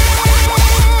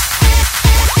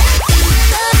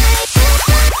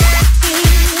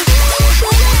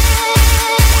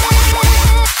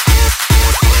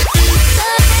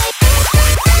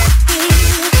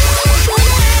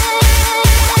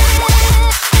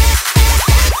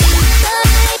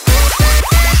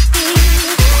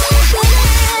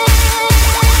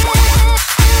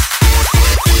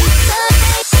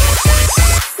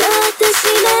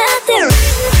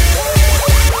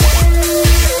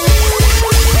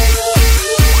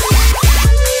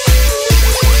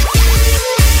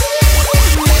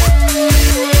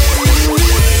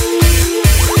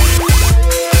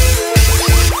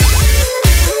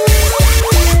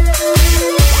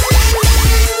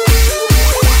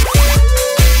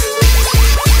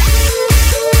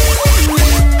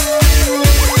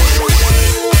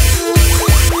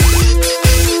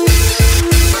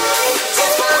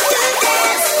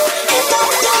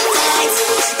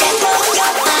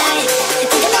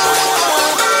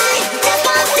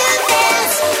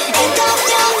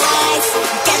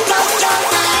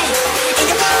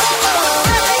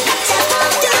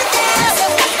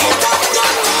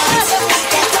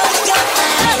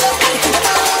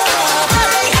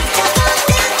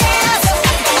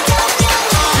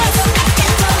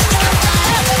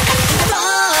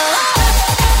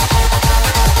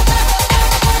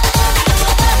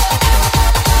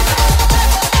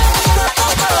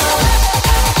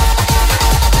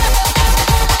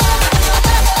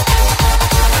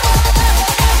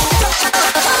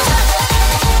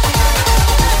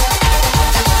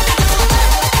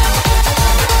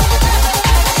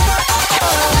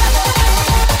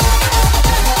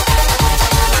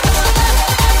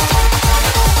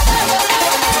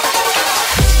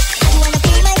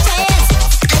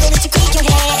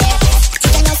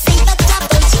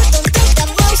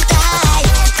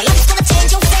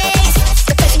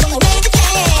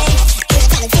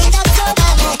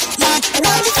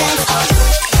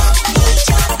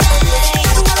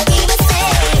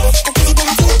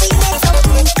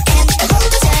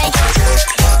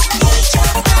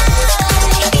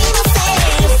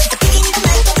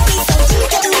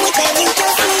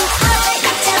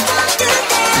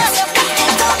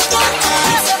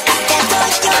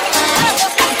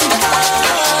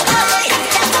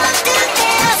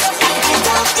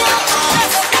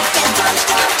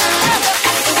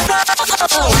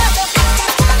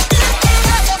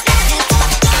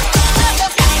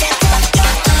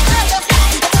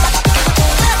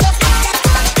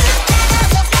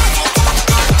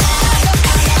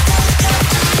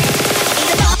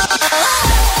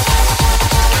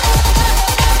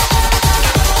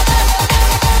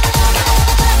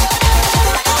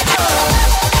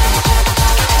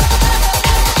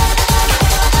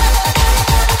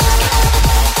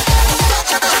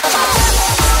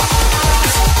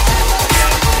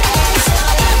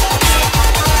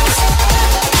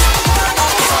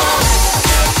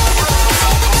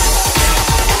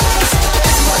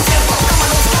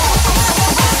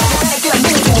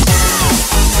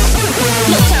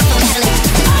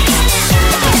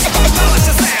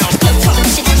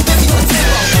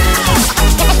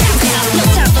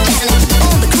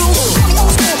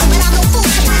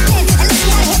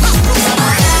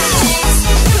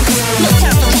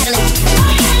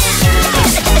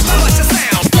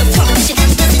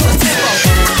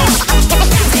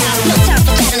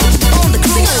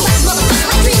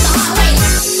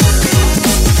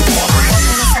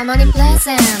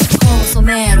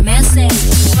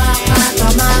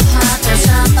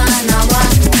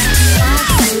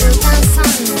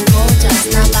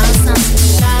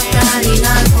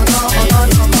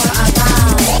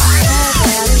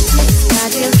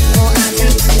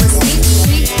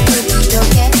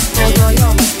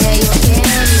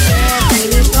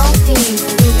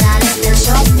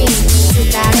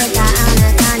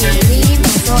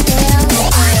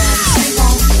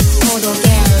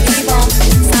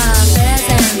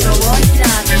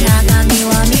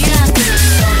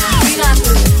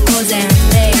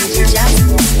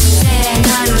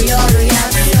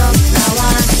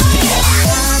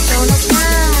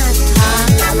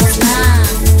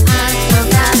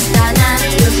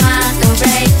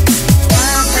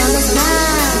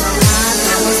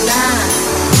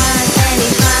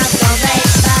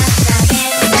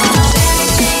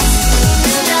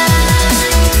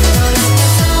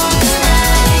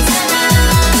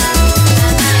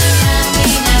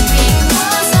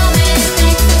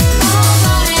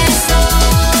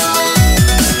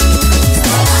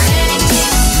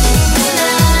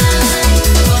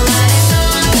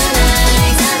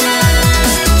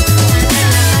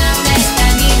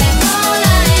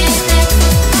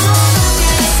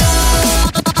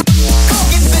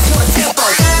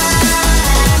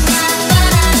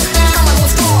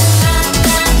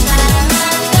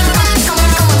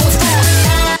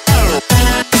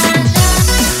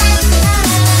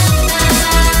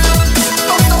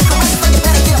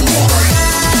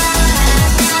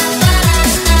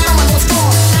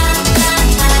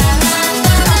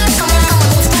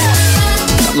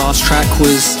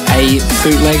was a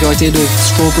bootleg I did of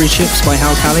Strawberry Chips by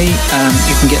Hal Cali.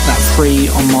 You can get that free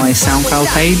on my SoundCloud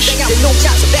page.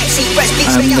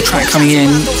 The track coming in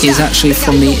is actually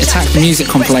from the Attack the Music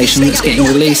compilation that's getting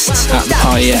released at the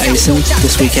party at ASIN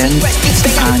this weekend,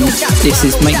 and this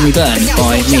is Make Me Burn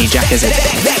by me, Jackazid.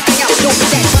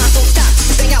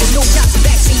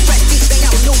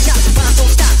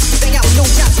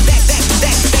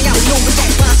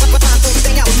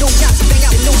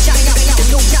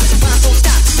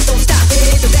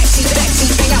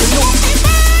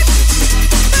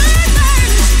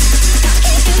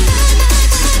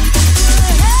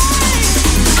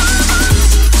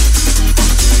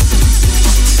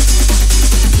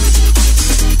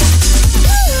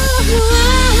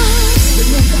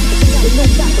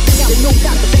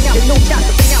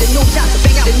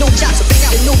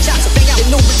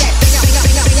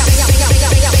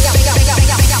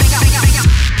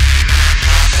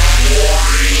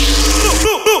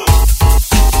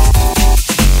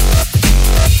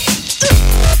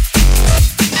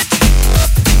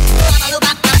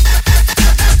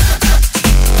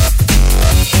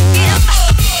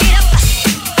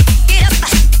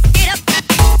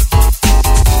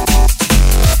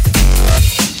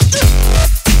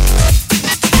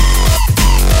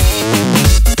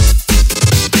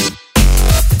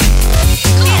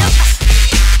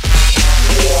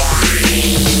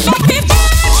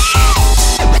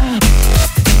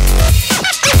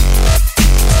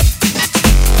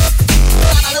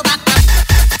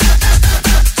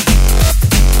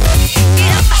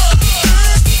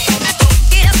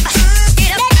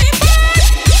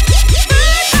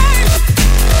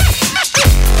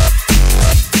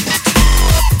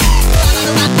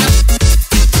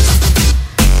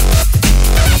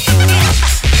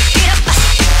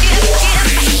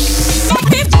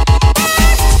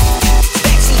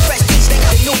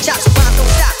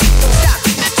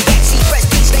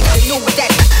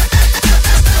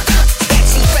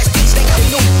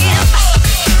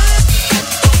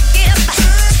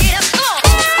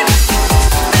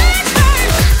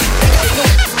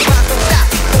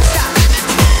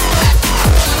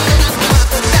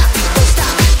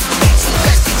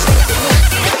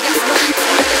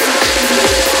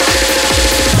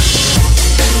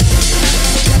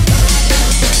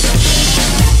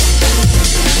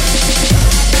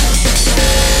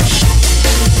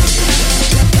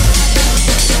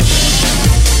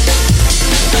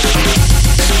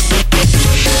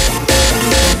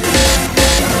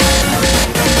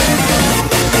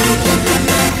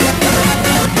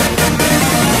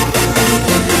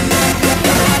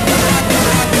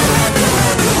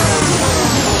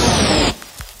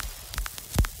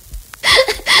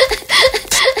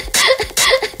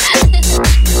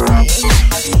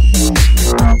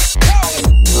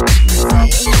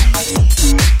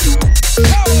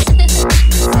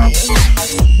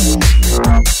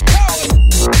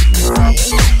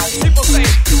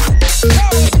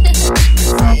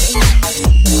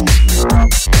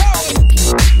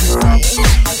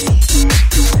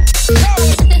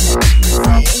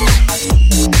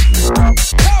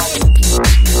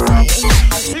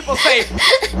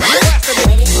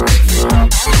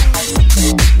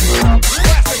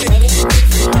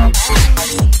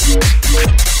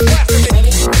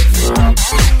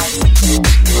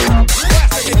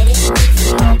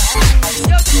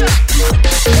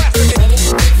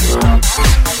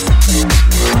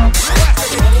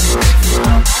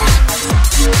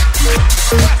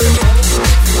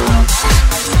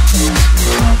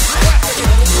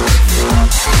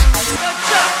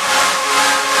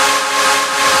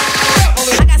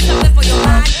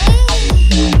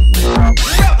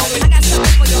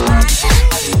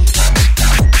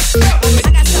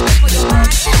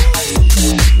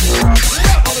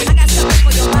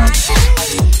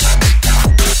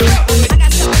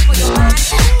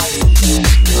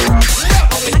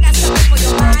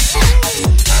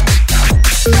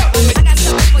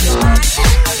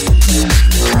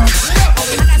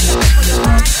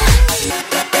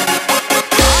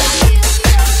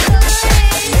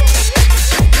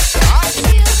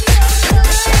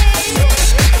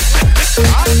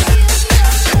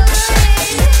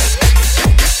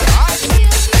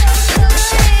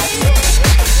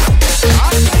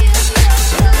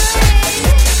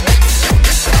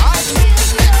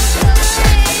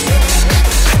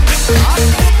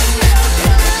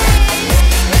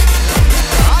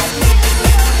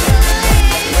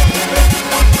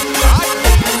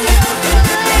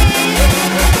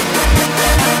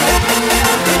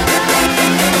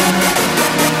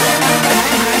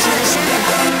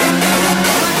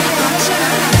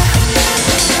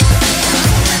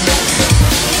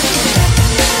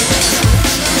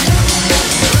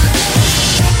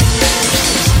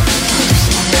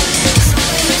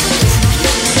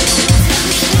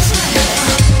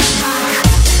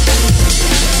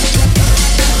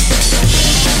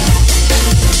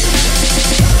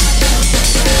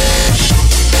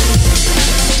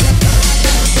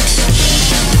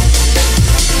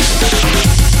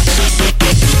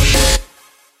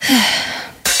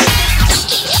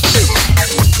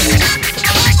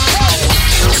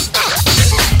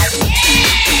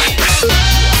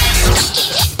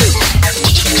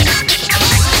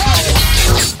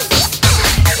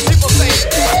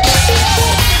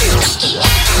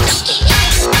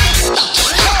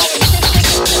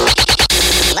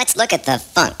 Look at the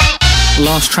funk. The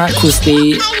last track was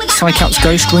the Psycaps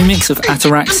Ghost remix of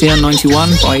Ataraxia 91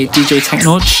 by DJ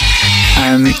Technodge.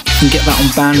 You can get that on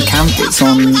Bandcamp. It's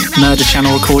on Murder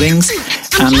Channel Recordings.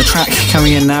 And the track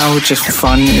coming in now, just for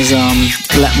fun, is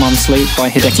Let Mom Sleep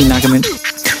by Hideki Naganuma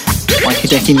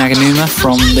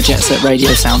from the Jet Set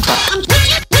Radio soundtrack.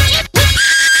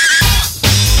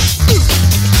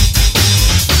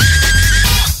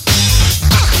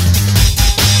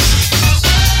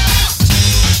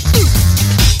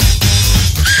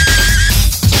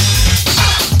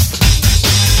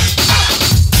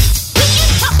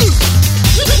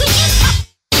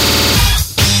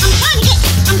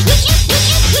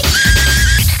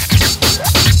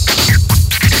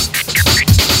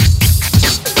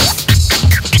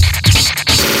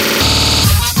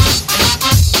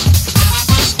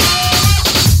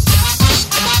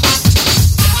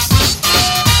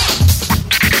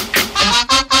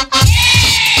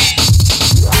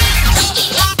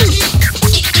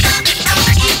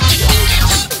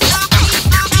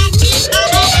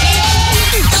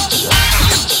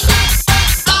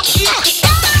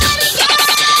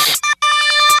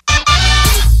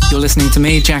 Listening to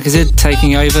me, Jackazid,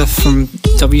 taking over from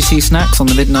WT Snacks on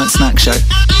the Midnight Snack Show.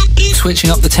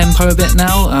 Switching up the tempo a bit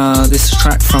now, this is a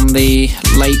track from the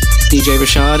late DJ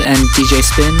Rashad and DJ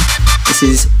Spin. This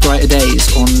is Brighter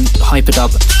Days on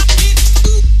Hyperdub.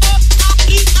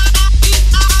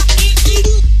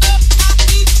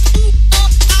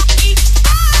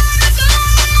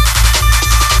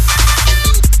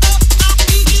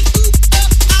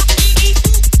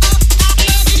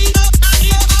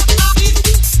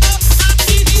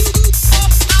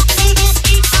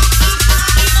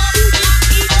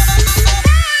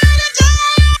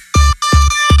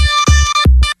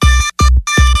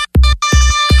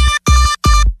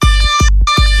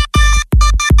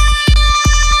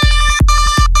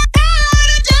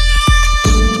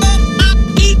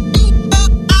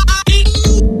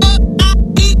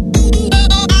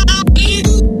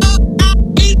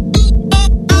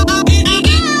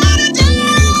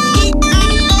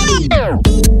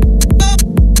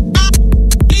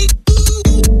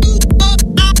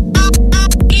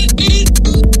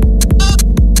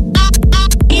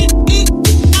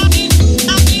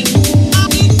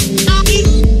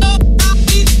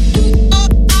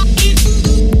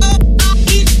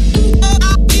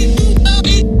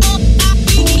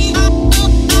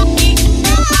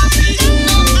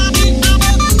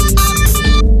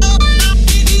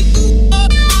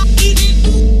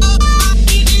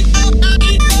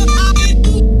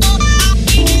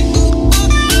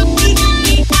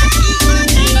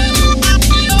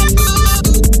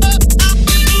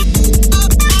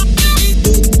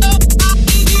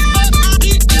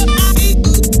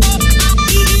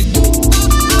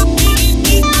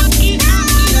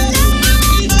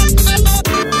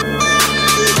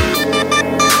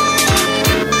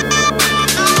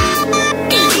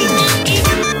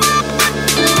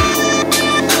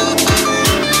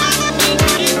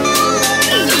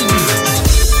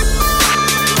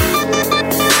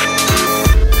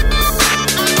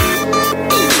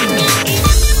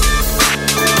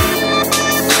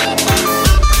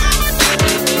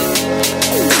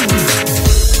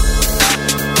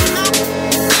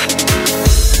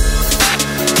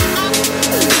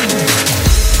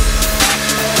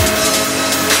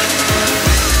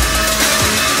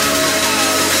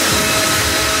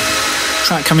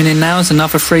 Coming in now is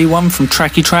another free one from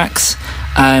Tracky Tracks.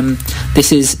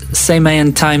 This is Seimei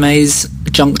and Taimei's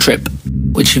Junk Trip,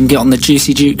 which you can get on the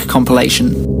Juicy Duke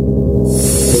compilation.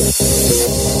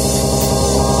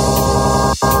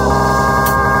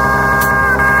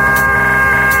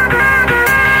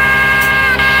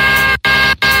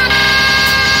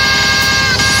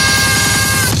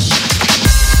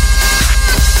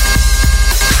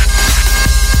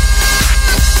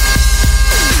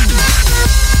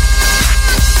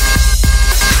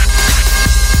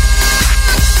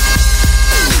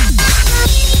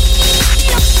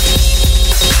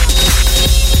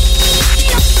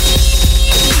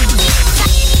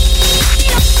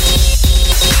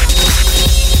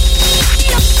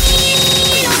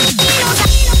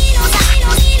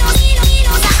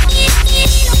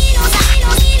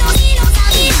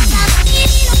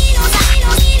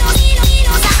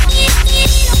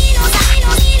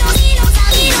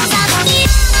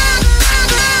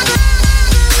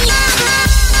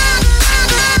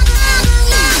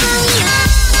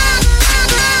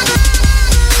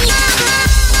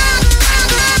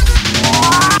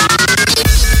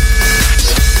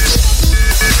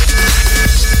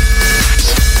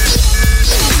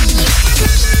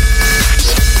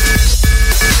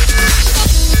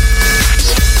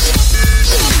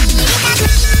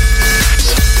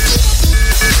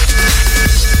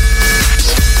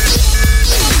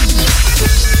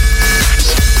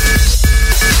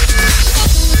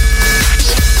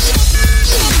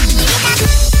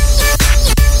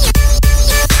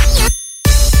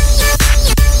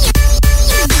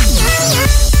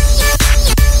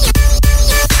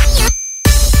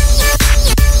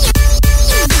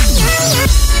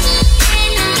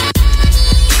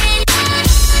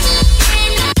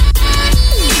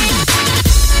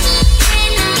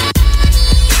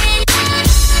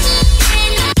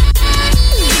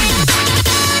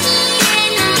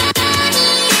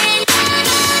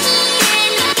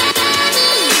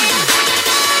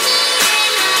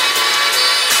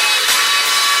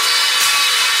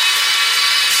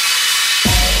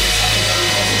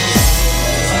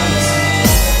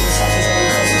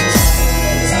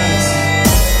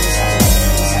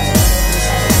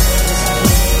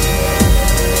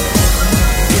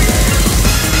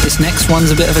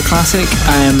 one's a bit of a classic.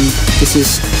 This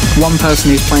is one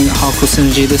person who's playing at Hardcore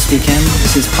Synergy this weekend.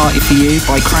 This is Party For You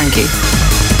by Cranky.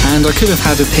 And I could have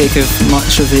had a pick of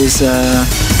much of his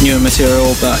newer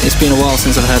material, but it's been a while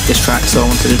since I've heard this track, so I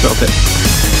wanted to drop it.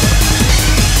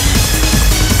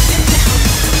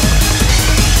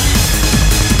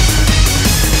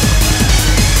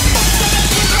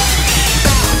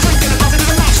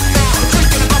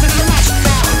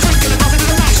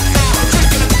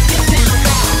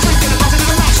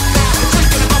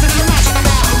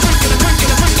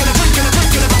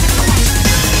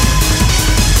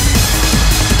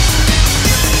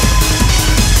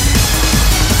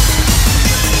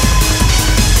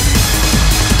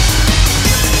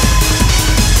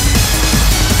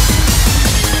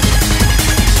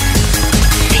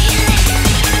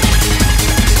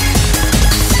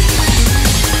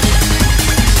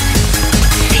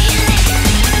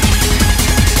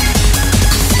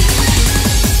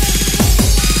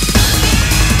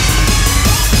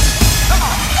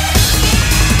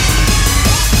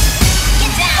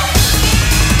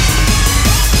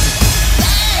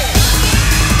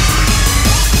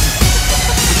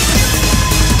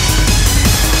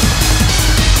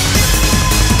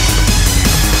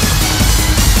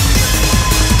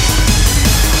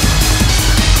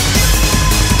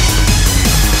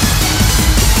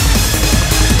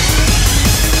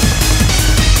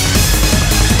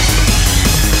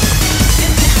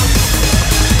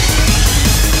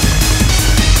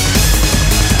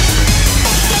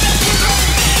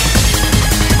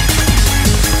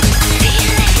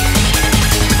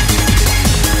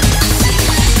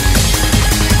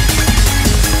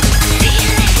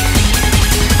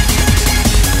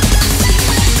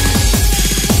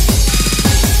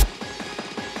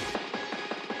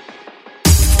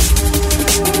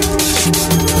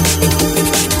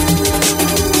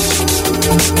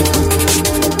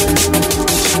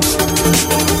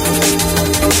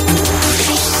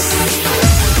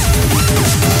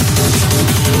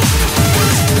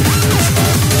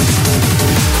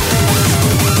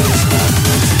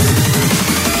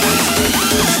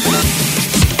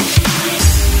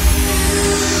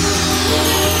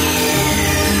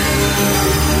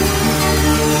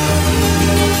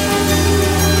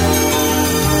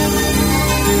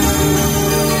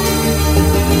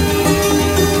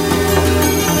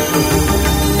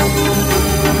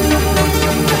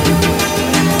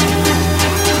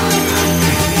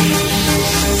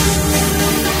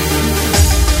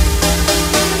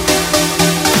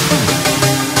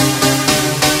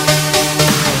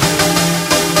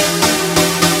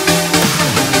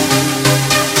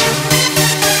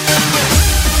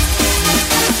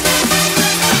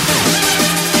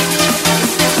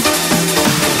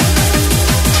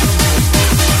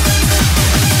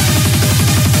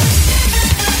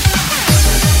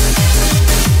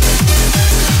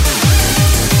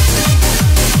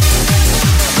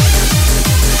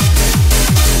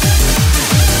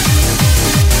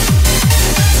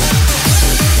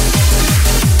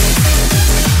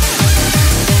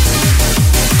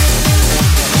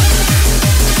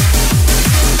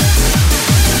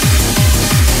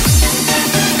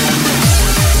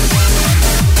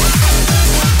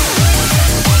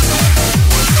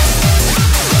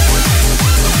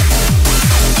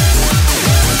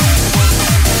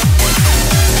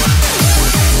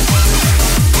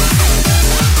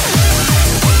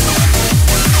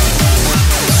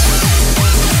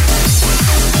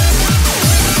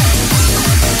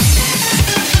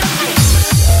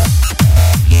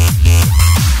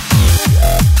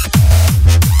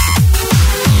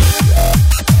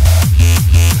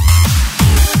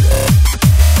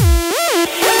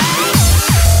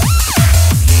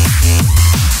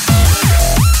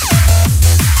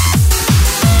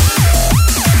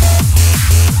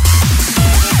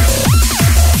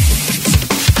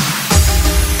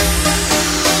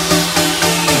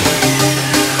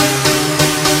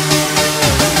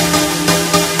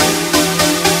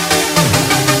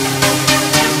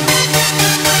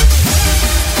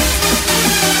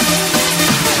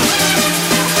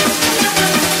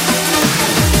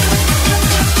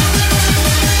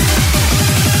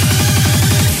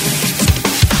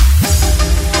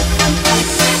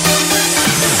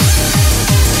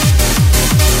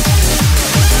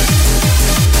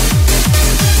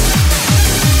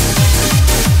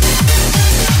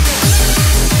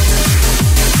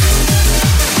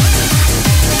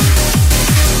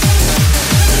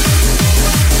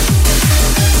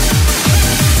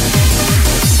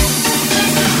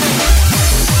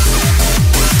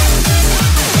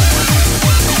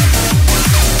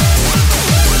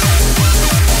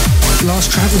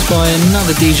 was by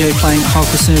another DJ playing at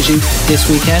Hardcore Synergy this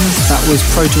weekend. That was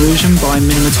Proterusion by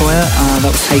Minimatoya.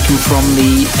 That was taken from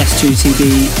the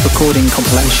S2TV recording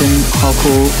compilation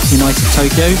Hardcore United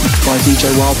Tokyo, mixed by DJ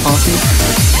Wild Party.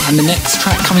 And the next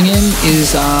track coming in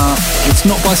is, it's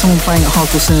not by someone playing at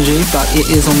Hardcore Synergy, but it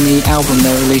is on the album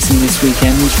they're releasing this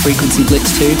weekend, Frequency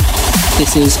Blitz 2.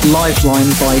 This is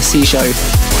Lifeline by C-Show.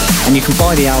 And you can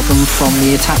buy the album from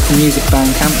the Attack the Music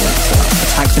Bandcamp, that's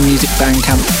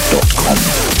attackthemusicbandcamp.com,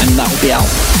 and that will be out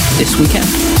this weekend.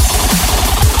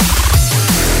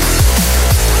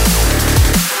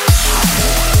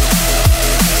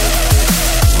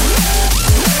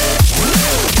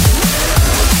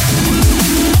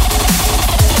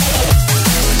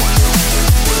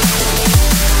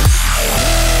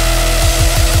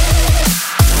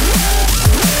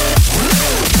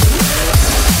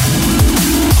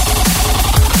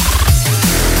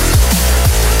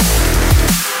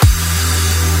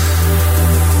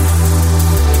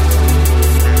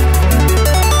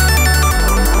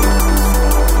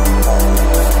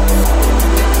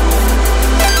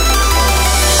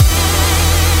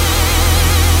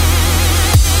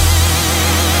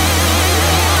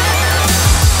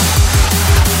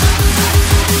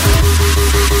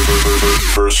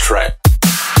 First track.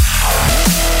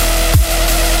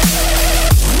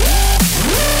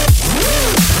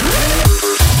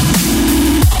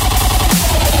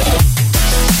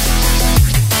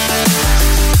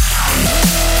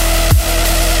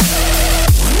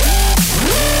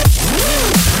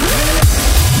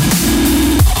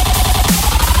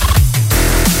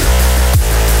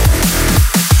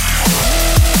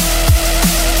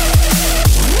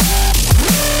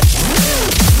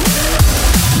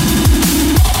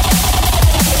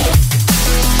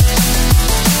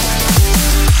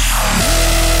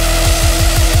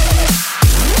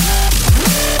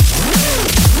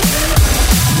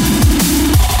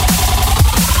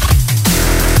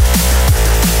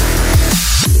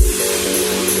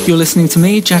 You're listening to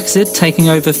me, Jackzid, taking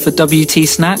over for WT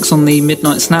Snacks on the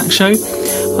Midnight Snack Show.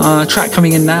 Track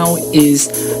coming in now is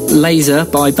Laser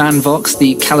by Bandvox,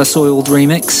 the Calisoiled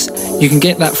remix. You can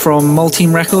get that from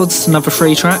Multeam Records, another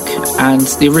free track, and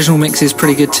the original mix is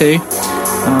pretty good too.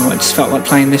 I just felt like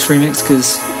playing this remix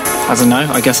because, I don't know,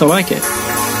 I guess I like it.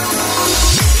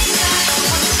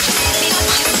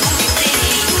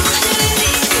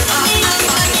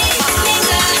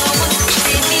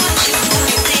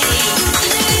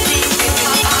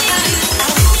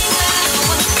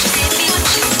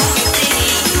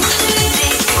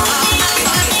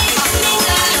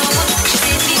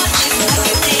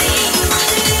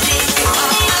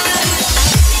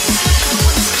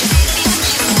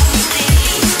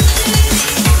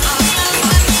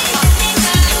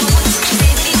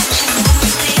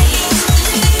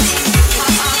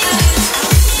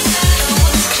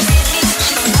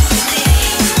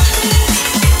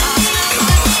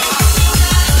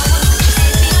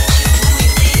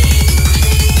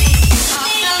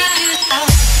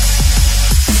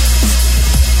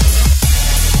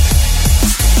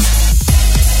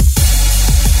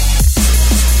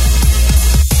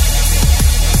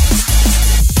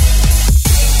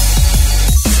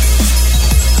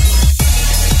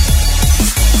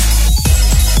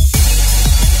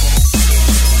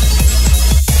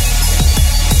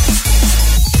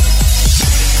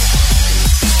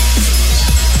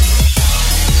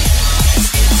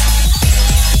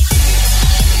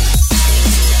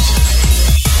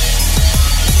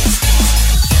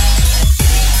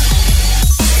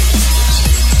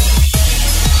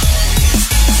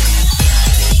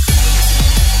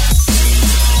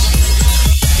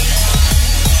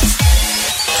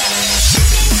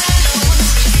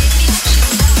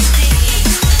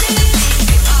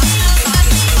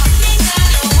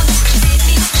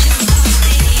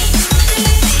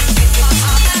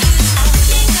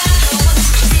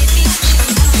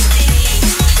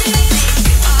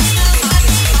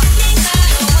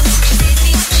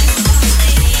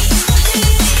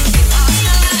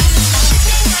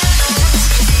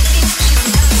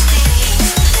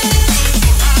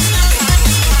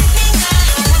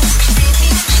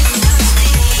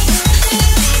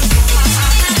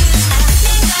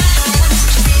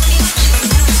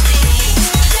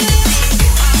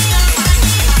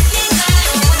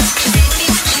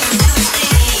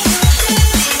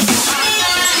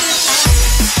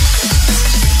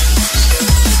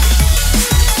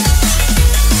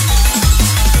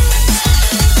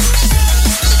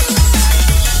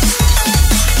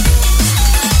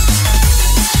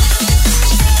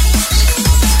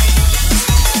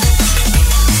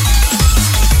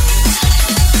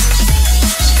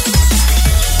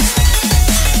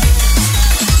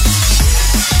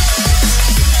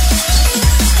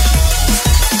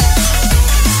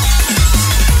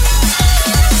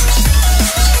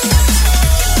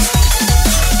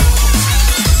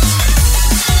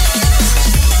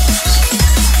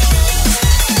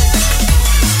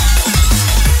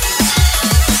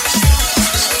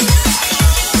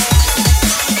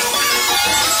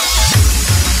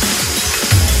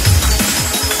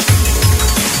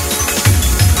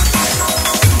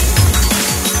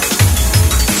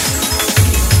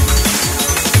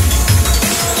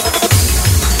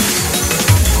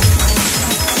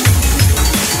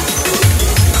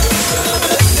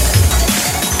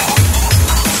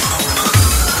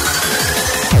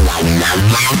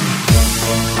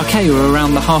 Okay, we're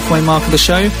around the halfway mark of the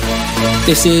show.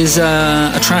 This is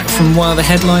a track from one of the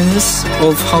headliners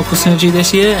of Hardcore Synergy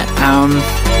this year.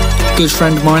 Good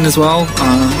friend of mine as well.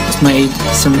 Has made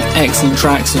some excellent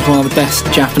tracks. He's one of the best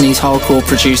Japanese hardcore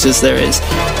producers there is.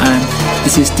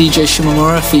 This is DJ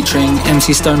Shimomura featuring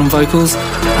MC Stone on vocals.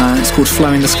 It's called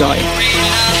Flow in the Sky.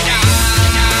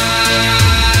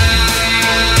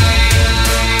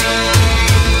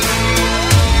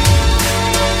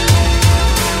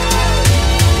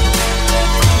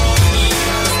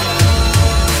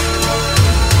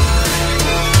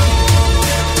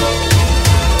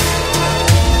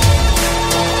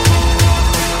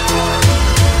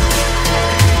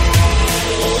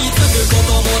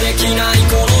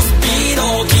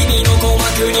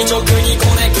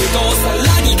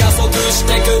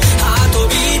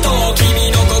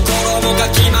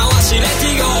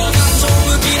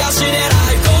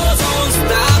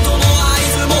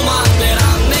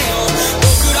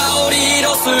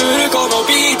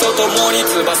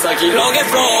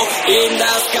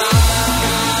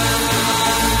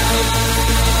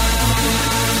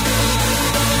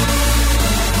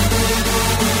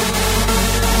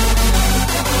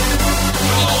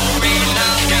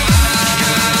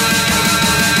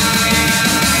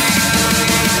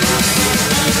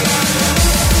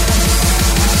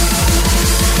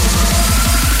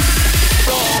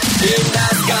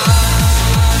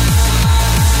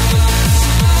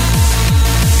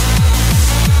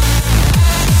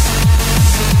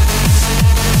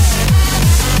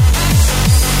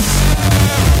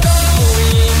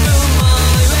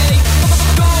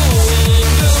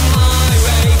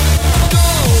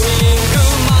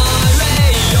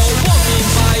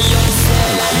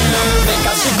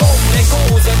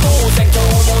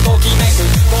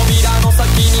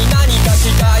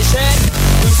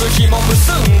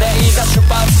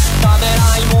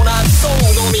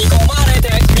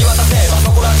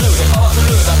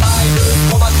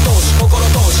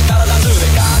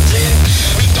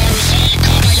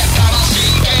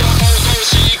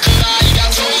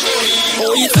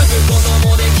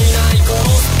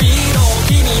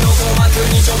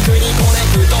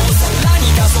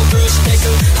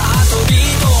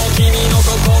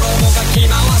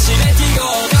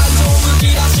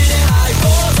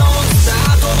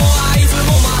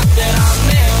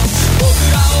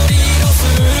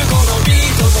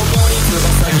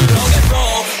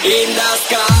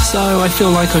 I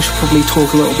feel like I should probably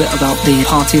talk a little bit about the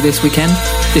party this weekend.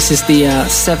 This is the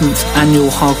 7th annual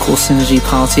Hardcore Synergy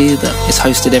party that is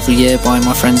hosted every year by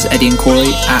my friends Eddie and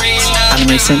Corey at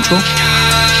Anime Central.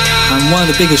 And one of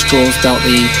the biggest draws about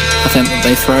the event that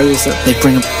they throw is that they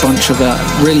bring a bunch of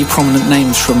really prominent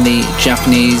names from the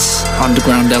Japanese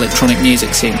underground electronic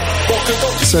music scene.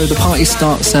 So the party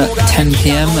starts at 10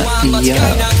 PM at the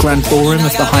Grand Ballroom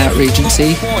of the Hyatt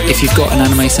Regency. If you've got an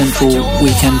Anime Central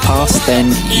weekend pass,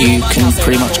 then you can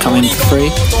pretty much come in for free.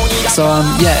 So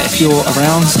yeah, if you're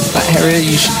around that area,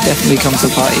 you should definitely come to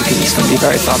the party because it's going to be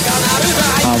very fun.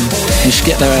 You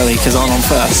should get there early because I'm on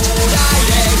first.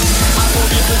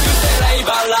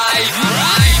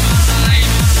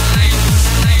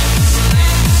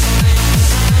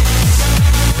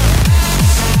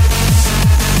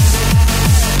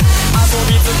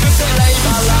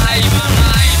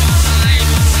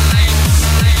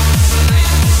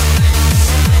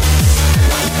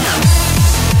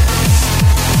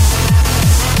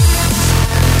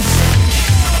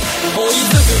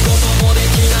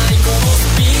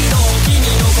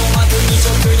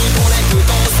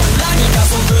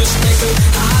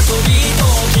 Be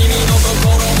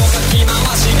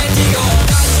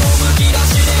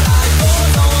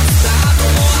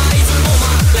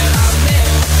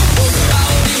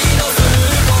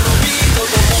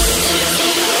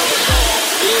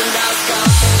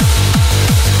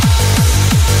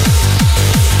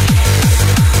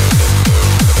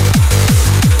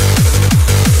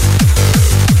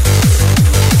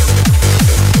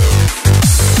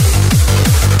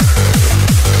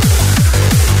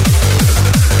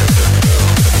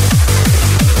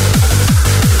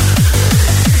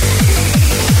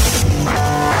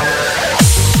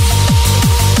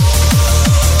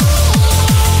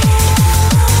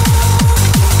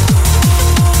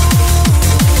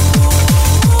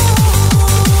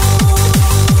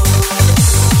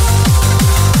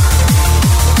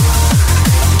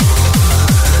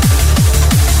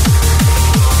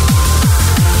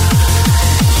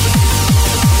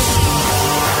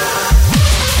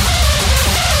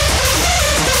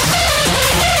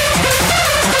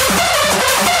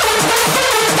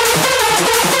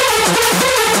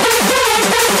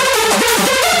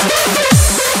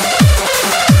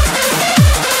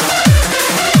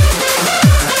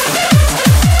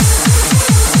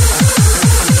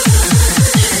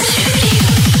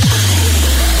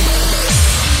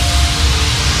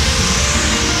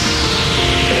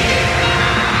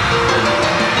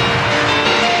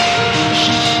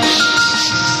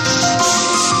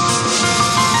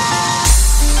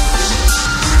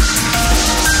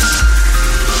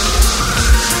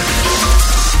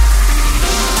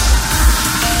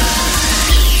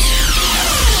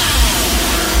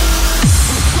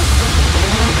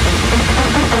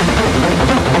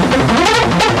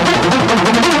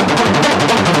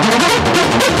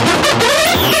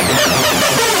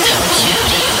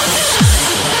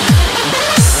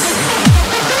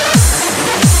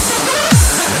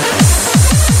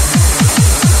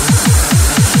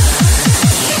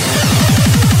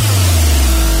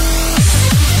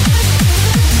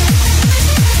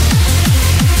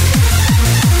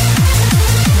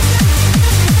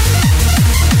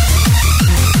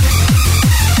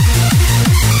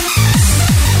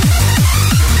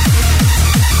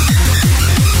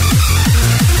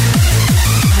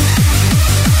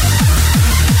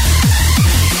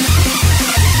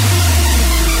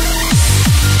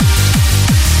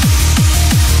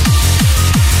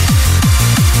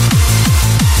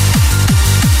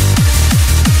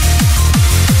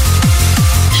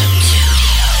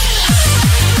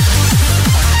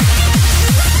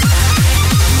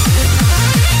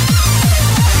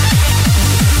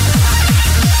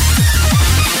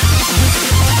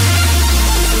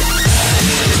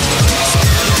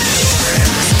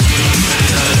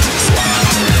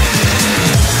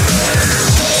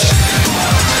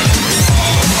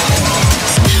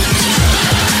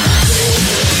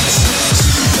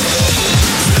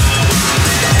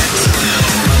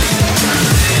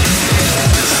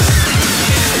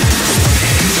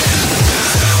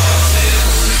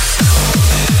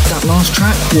That last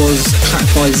track was a track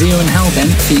by Zio and Hellbent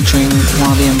featuring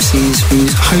one of the MCs who's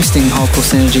hosting Hardcore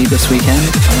Synergy this weekend.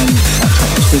 That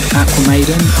track was called Aqua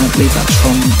Maiden. I believe that's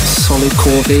from Solid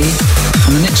Core V.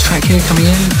 And the next track here coming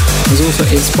in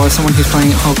is by someone who's playing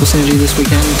at Hardcore Synergy this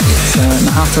weekend. It's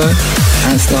Nahato,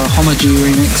 and it's the Homogy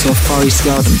remix of Far East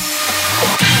Garden.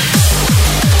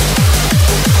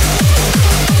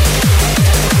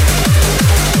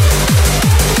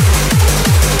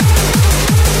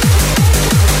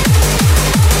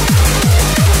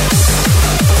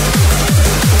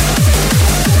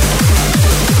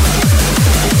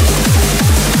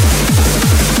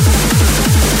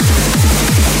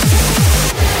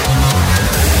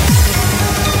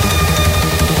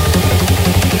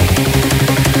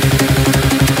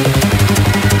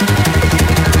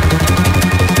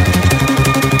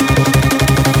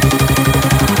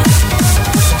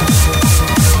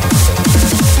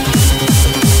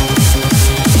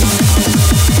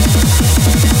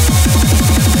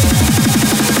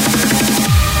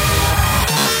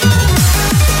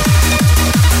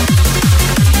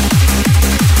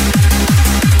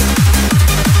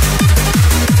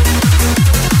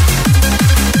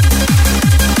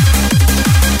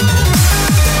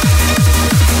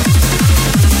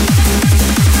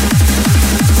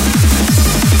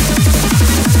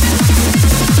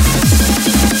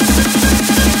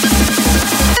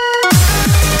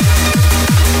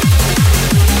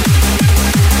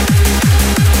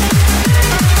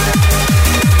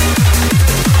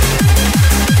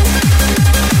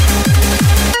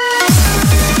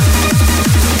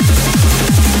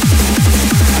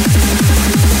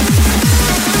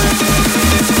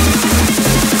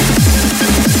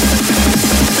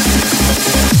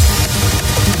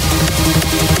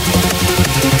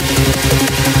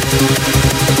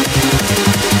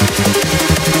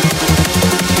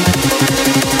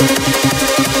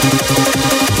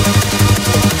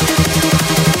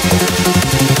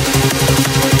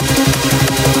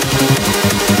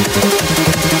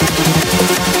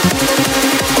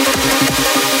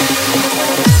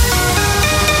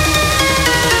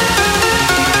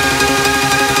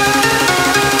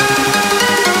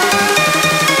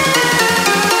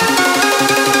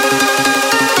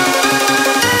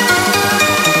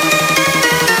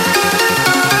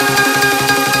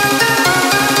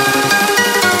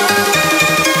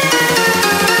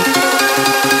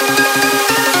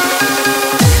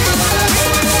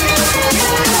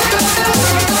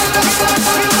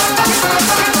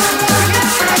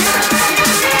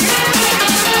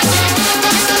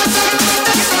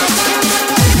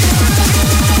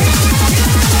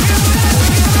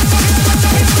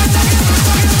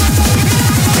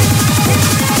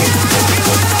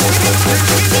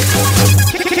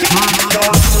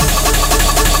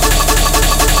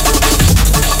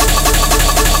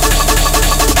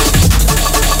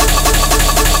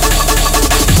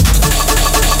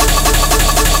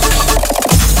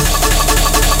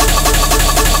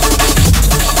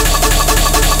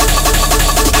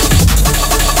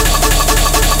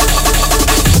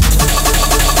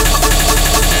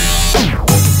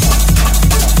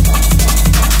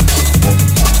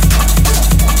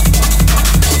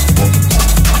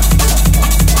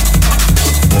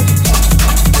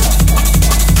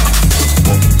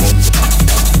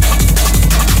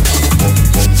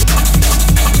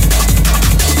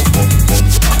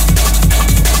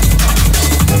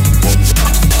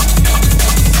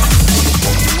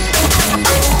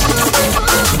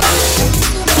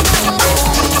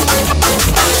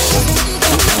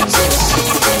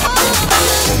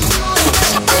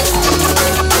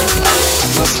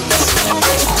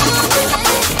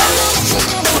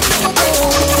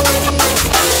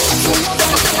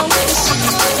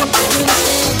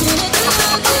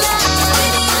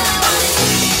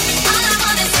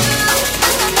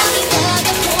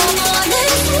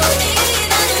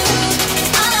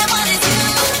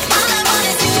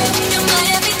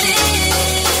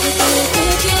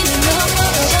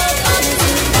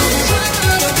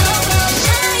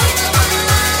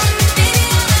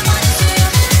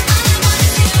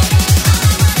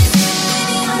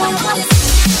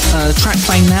 track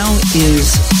playing now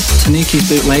is Tanuki's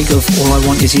bootleg of All I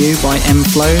Want Is You by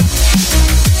M-Flow.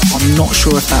 I'm not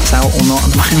sure if that's out or not at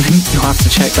the moment. You'll have to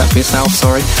check that for yourself,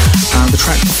 sorry. The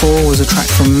track before was a track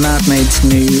from Madmaid's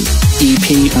new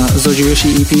EP,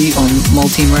 Zojirushi EP on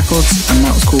Maltine Records, and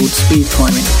that was called Speed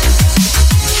Climbing.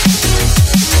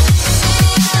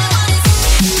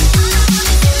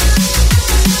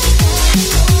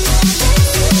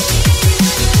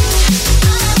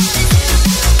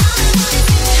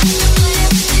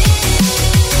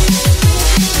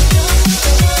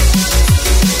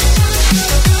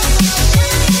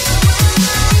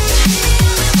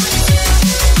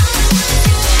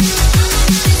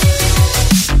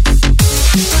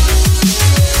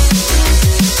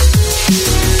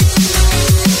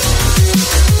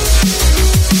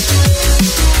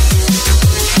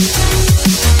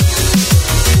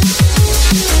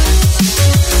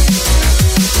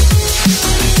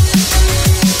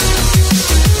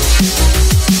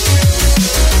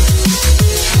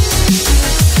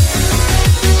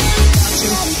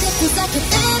 ふざけてる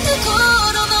頃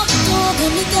の動画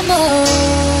見ても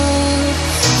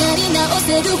やり直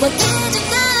せるわけじゃない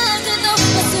けど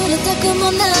忘れたくも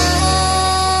ない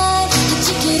弾き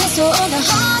切れそうなハ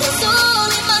リソー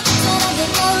今更で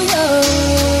買うよ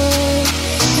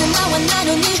叶わない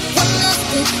のに笑っ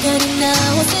てやり直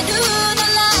せるな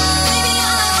ら Baby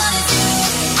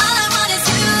all I want is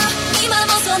you今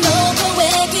もその声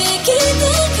聞きた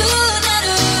くなる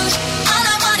All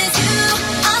I want is you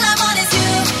All I want is you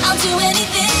I'll do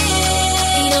anything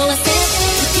色褪せて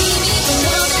君と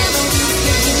の名も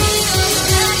君の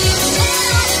光を狙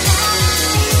えな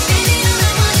い Baby all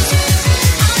I want is you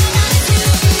All I want is you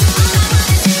All I want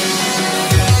is you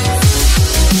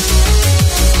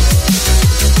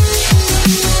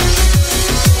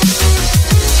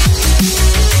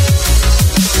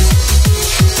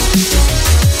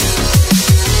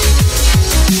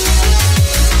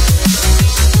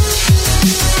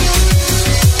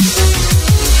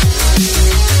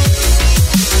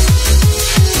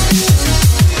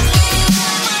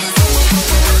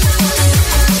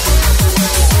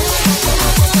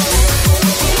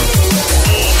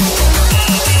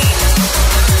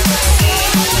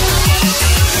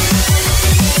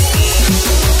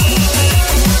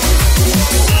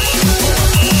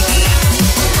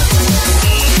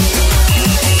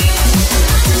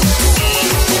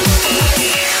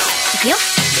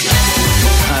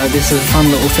This is a fun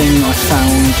little thing I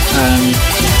found.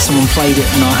 Someone played it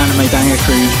in our Anime Banger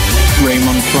Crew room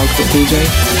on plug.dj.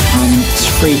 It's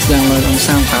free to download on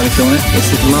SoundCloud if you want it.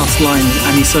 It's the last line of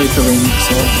Anisoka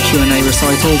remix of Q&A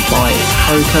Recital by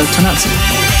Haruka Tonatsu.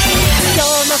 今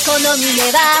日もこの胸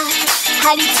は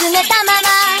張り詰めたま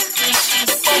ま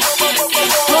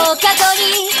放課後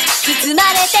に包ま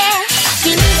れて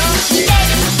君を見てる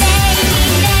デ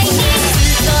イリーず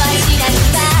っと足なく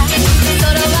は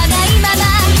揃わないまま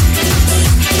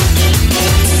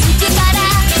つくから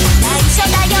内緒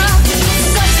だよ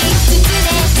少しずつで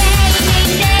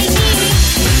デイリー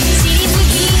知りす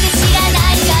ぎて知らな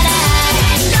いから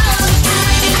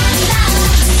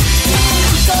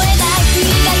聞こえないふり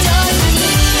が上手に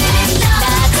な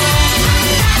って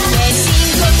深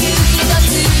呼吸一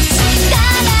つした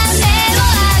ら目を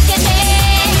開けて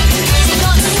自己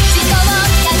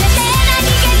を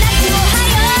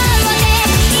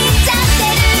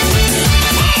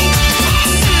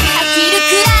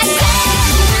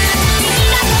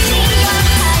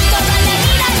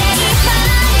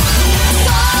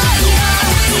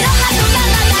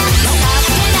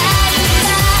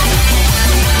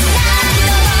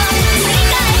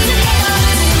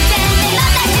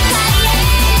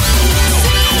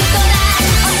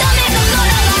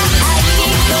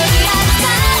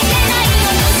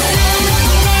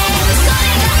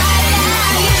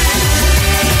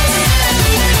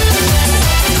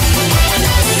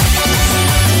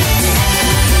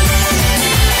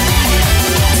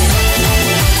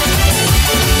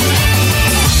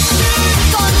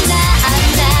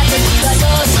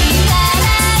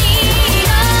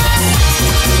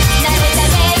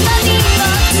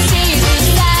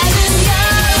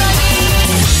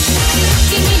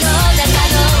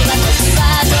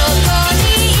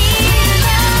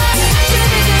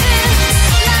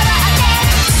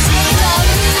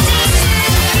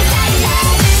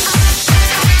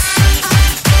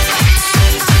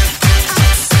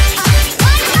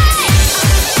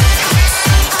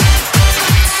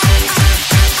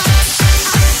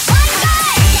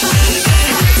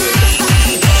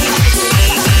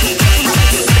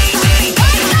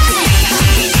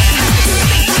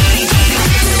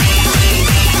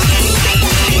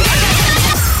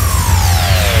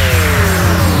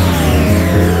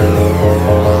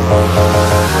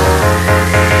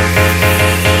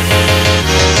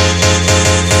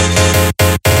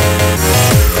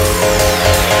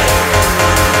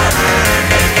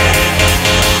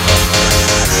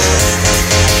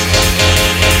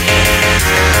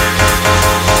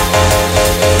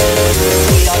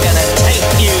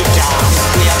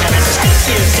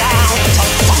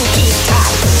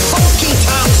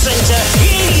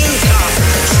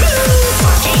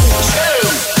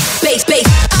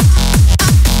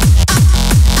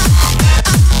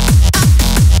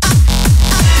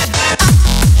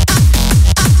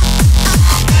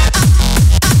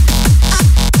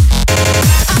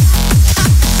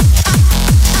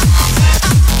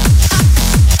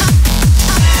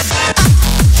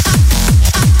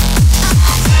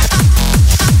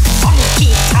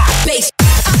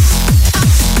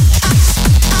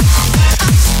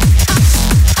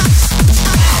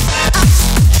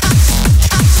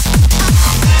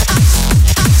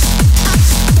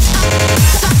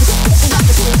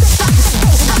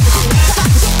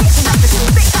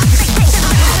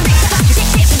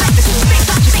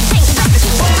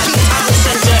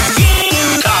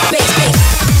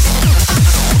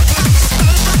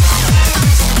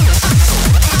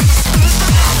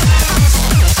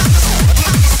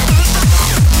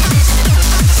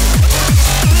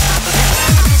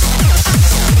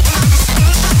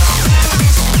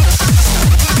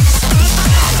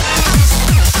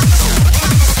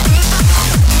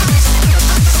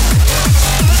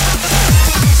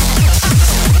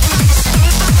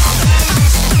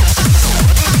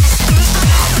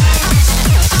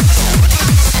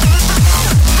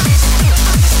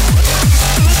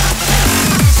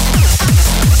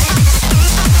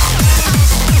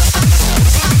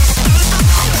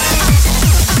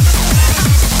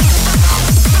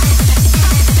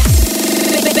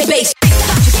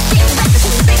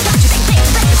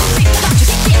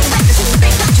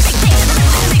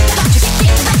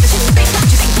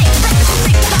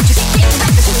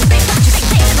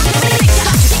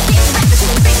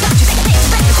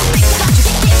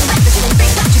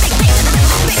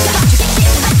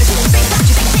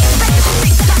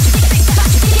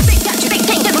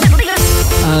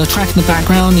in the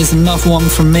background is another one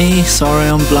from me. Sorry,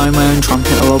 I'm blowing my own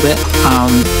trumpet a little bit.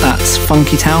 That's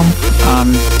Funky Town,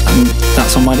 and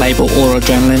that's on my label Aura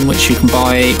Adrenaline, which you can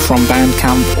buy from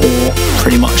Bandcamp or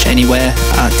pretty much anywhere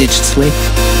digitally.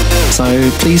 So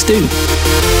please do.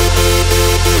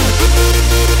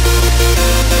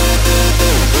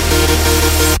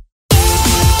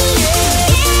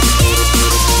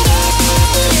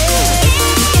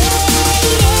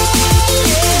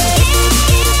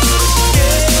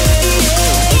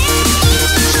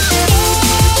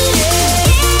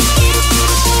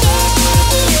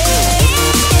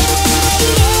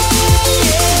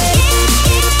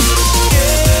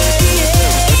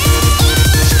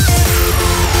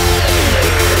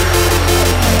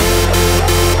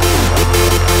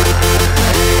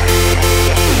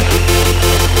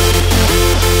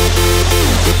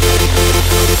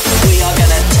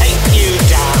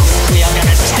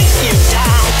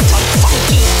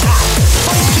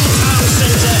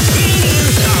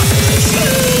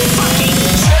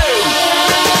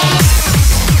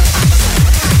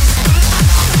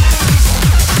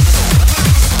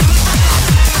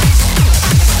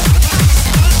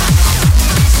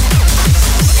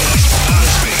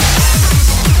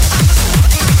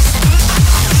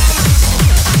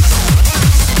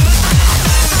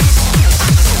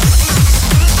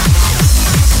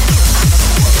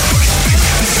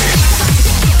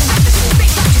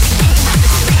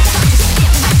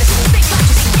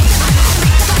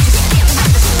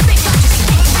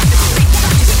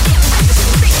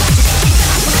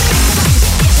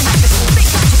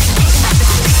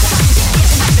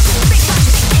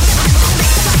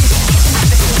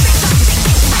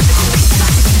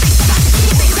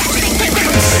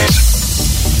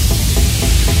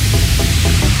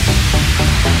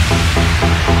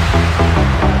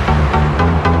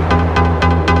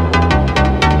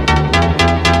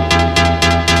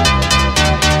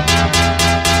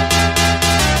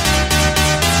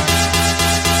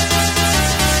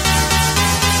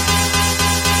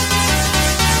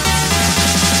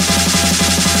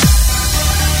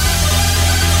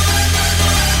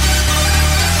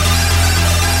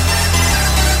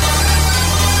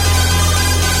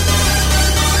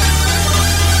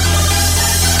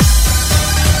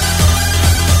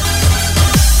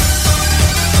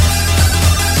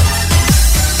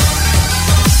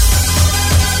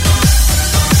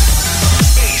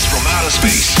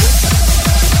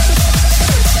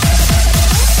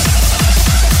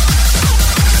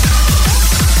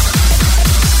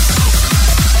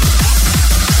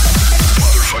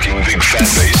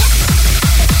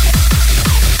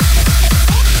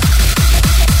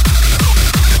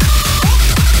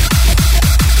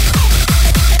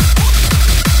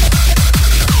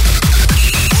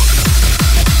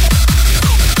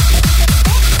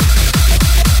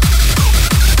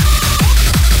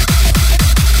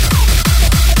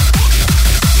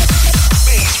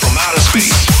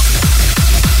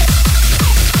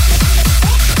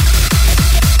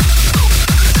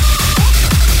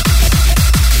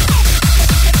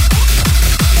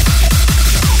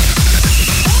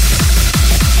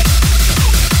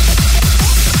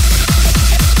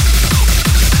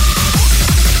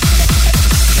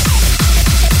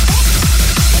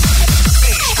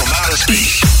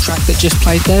 Just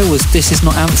played there was This Is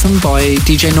Not Anthem by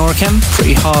DJ Norakem.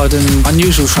 Pretty hard and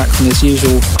unusual track from his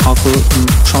usual hardcore and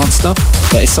trance stuff,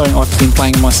 but it's something I've been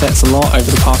playing in my sets a lot over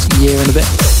the past year and a bit.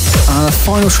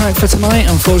 Final track for tonight,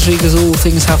 unfortunately because all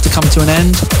things have to come to an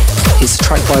end, is a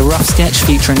track by Rough Sketch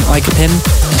featuring Ikapin.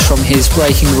 It's from his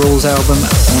Breaking the Rules album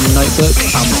on Notebook.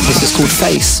 This is called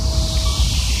Face.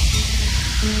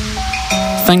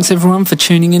 Thanks everyone for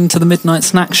tuning in to the Midnight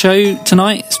Snack Show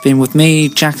tonight. It's been with me,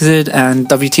 Jackazid, and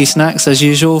WT Snacks as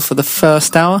usual for the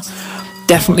first hour.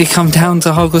 Definitely come down to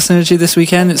Hardcore Synergy this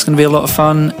weekend. It's going to be a lot of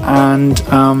fun, and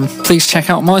please check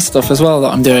out my stuff as well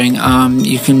that I'm doing.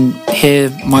 You can hear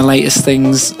my latest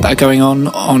things that are going on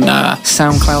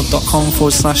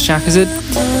soundcloud.com/Jackazid.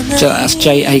 That's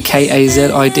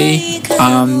JAKAZID.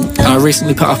 And I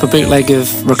recently put up a bootleg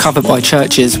of Recovered by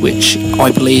Churches, which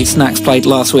I believe Snacks played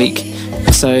last week.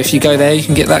 So if you go there, you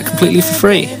can get that completely for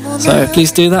free. So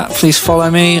please do that. Please follow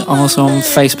me. I'm also on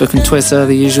Facebook and Twitter,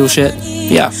 the usual shit.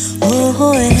 Yeah.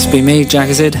 It's been me,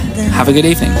 Jackazid. Have a good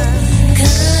evening.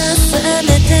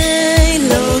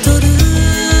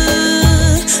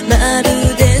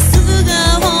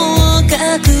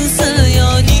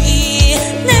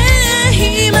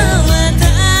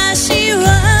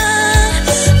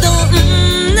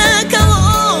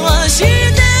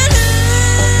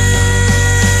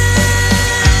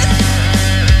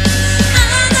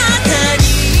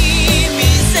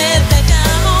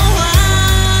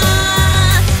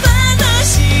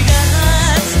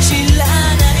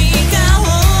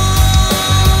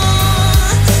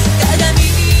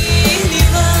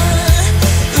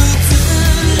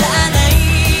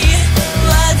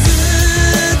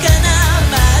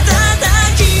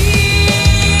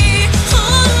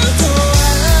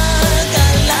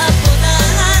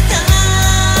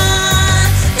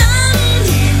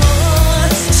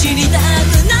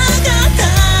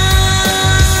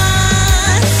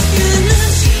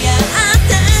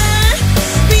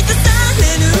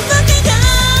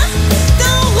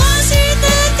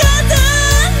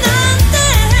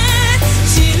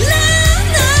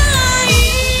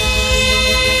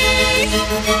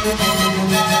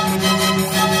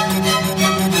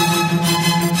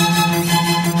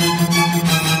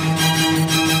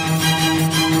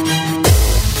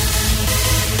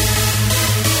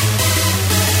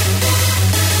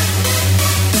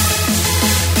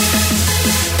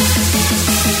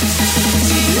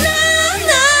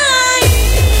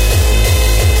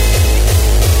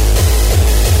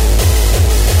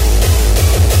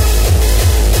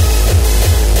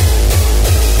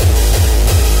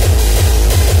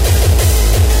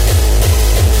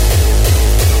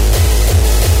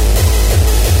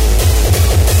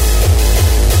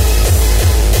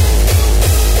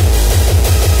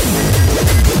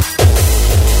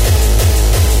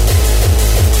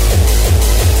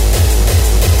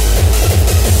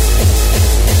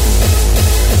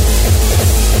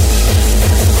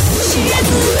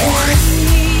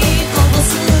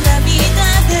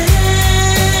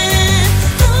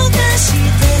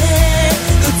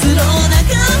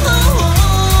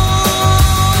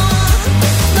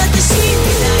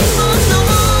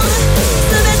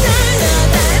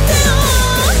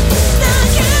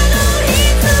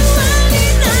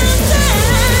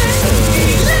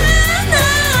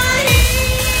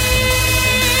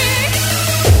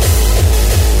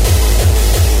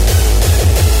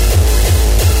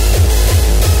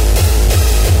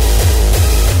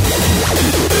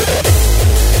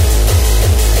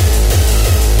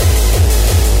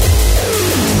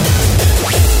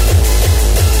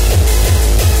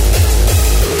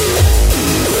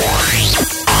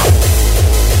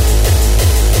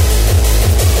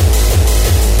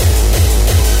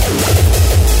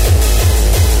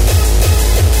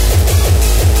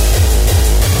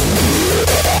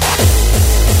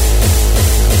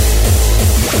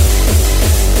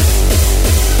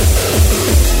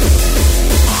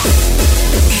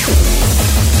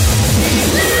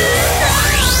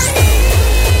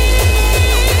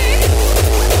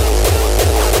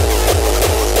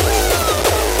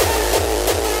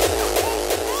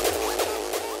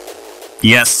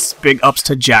 Yes, big ups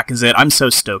to Jackazid. I'm so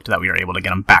stoked that we were able to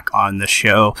get him back on the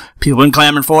show. People have been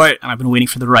clamoring for it, and I've been waiting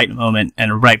for the right moment,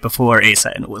 and right before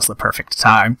ASEN was the perfect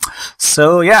time.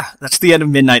 So yeah, that's the end of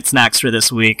Midnight Snacks for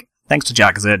this week. Thanks to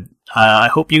Jackazid. I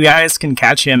hope you guys can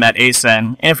catch him at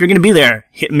ASEN, and if you're going to be there,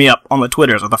 hit me up on the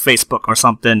Twitters or the Facebook or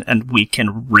something, and we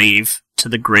can rave to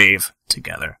the grave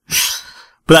together.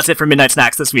 But that's it for Midnight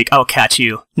Snacks this week. I'll catch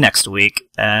you next week,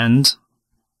 and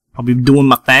I'll be doing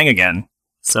my thing again.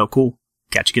 So cool.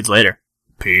 Catch you kids later.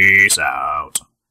 Peace out.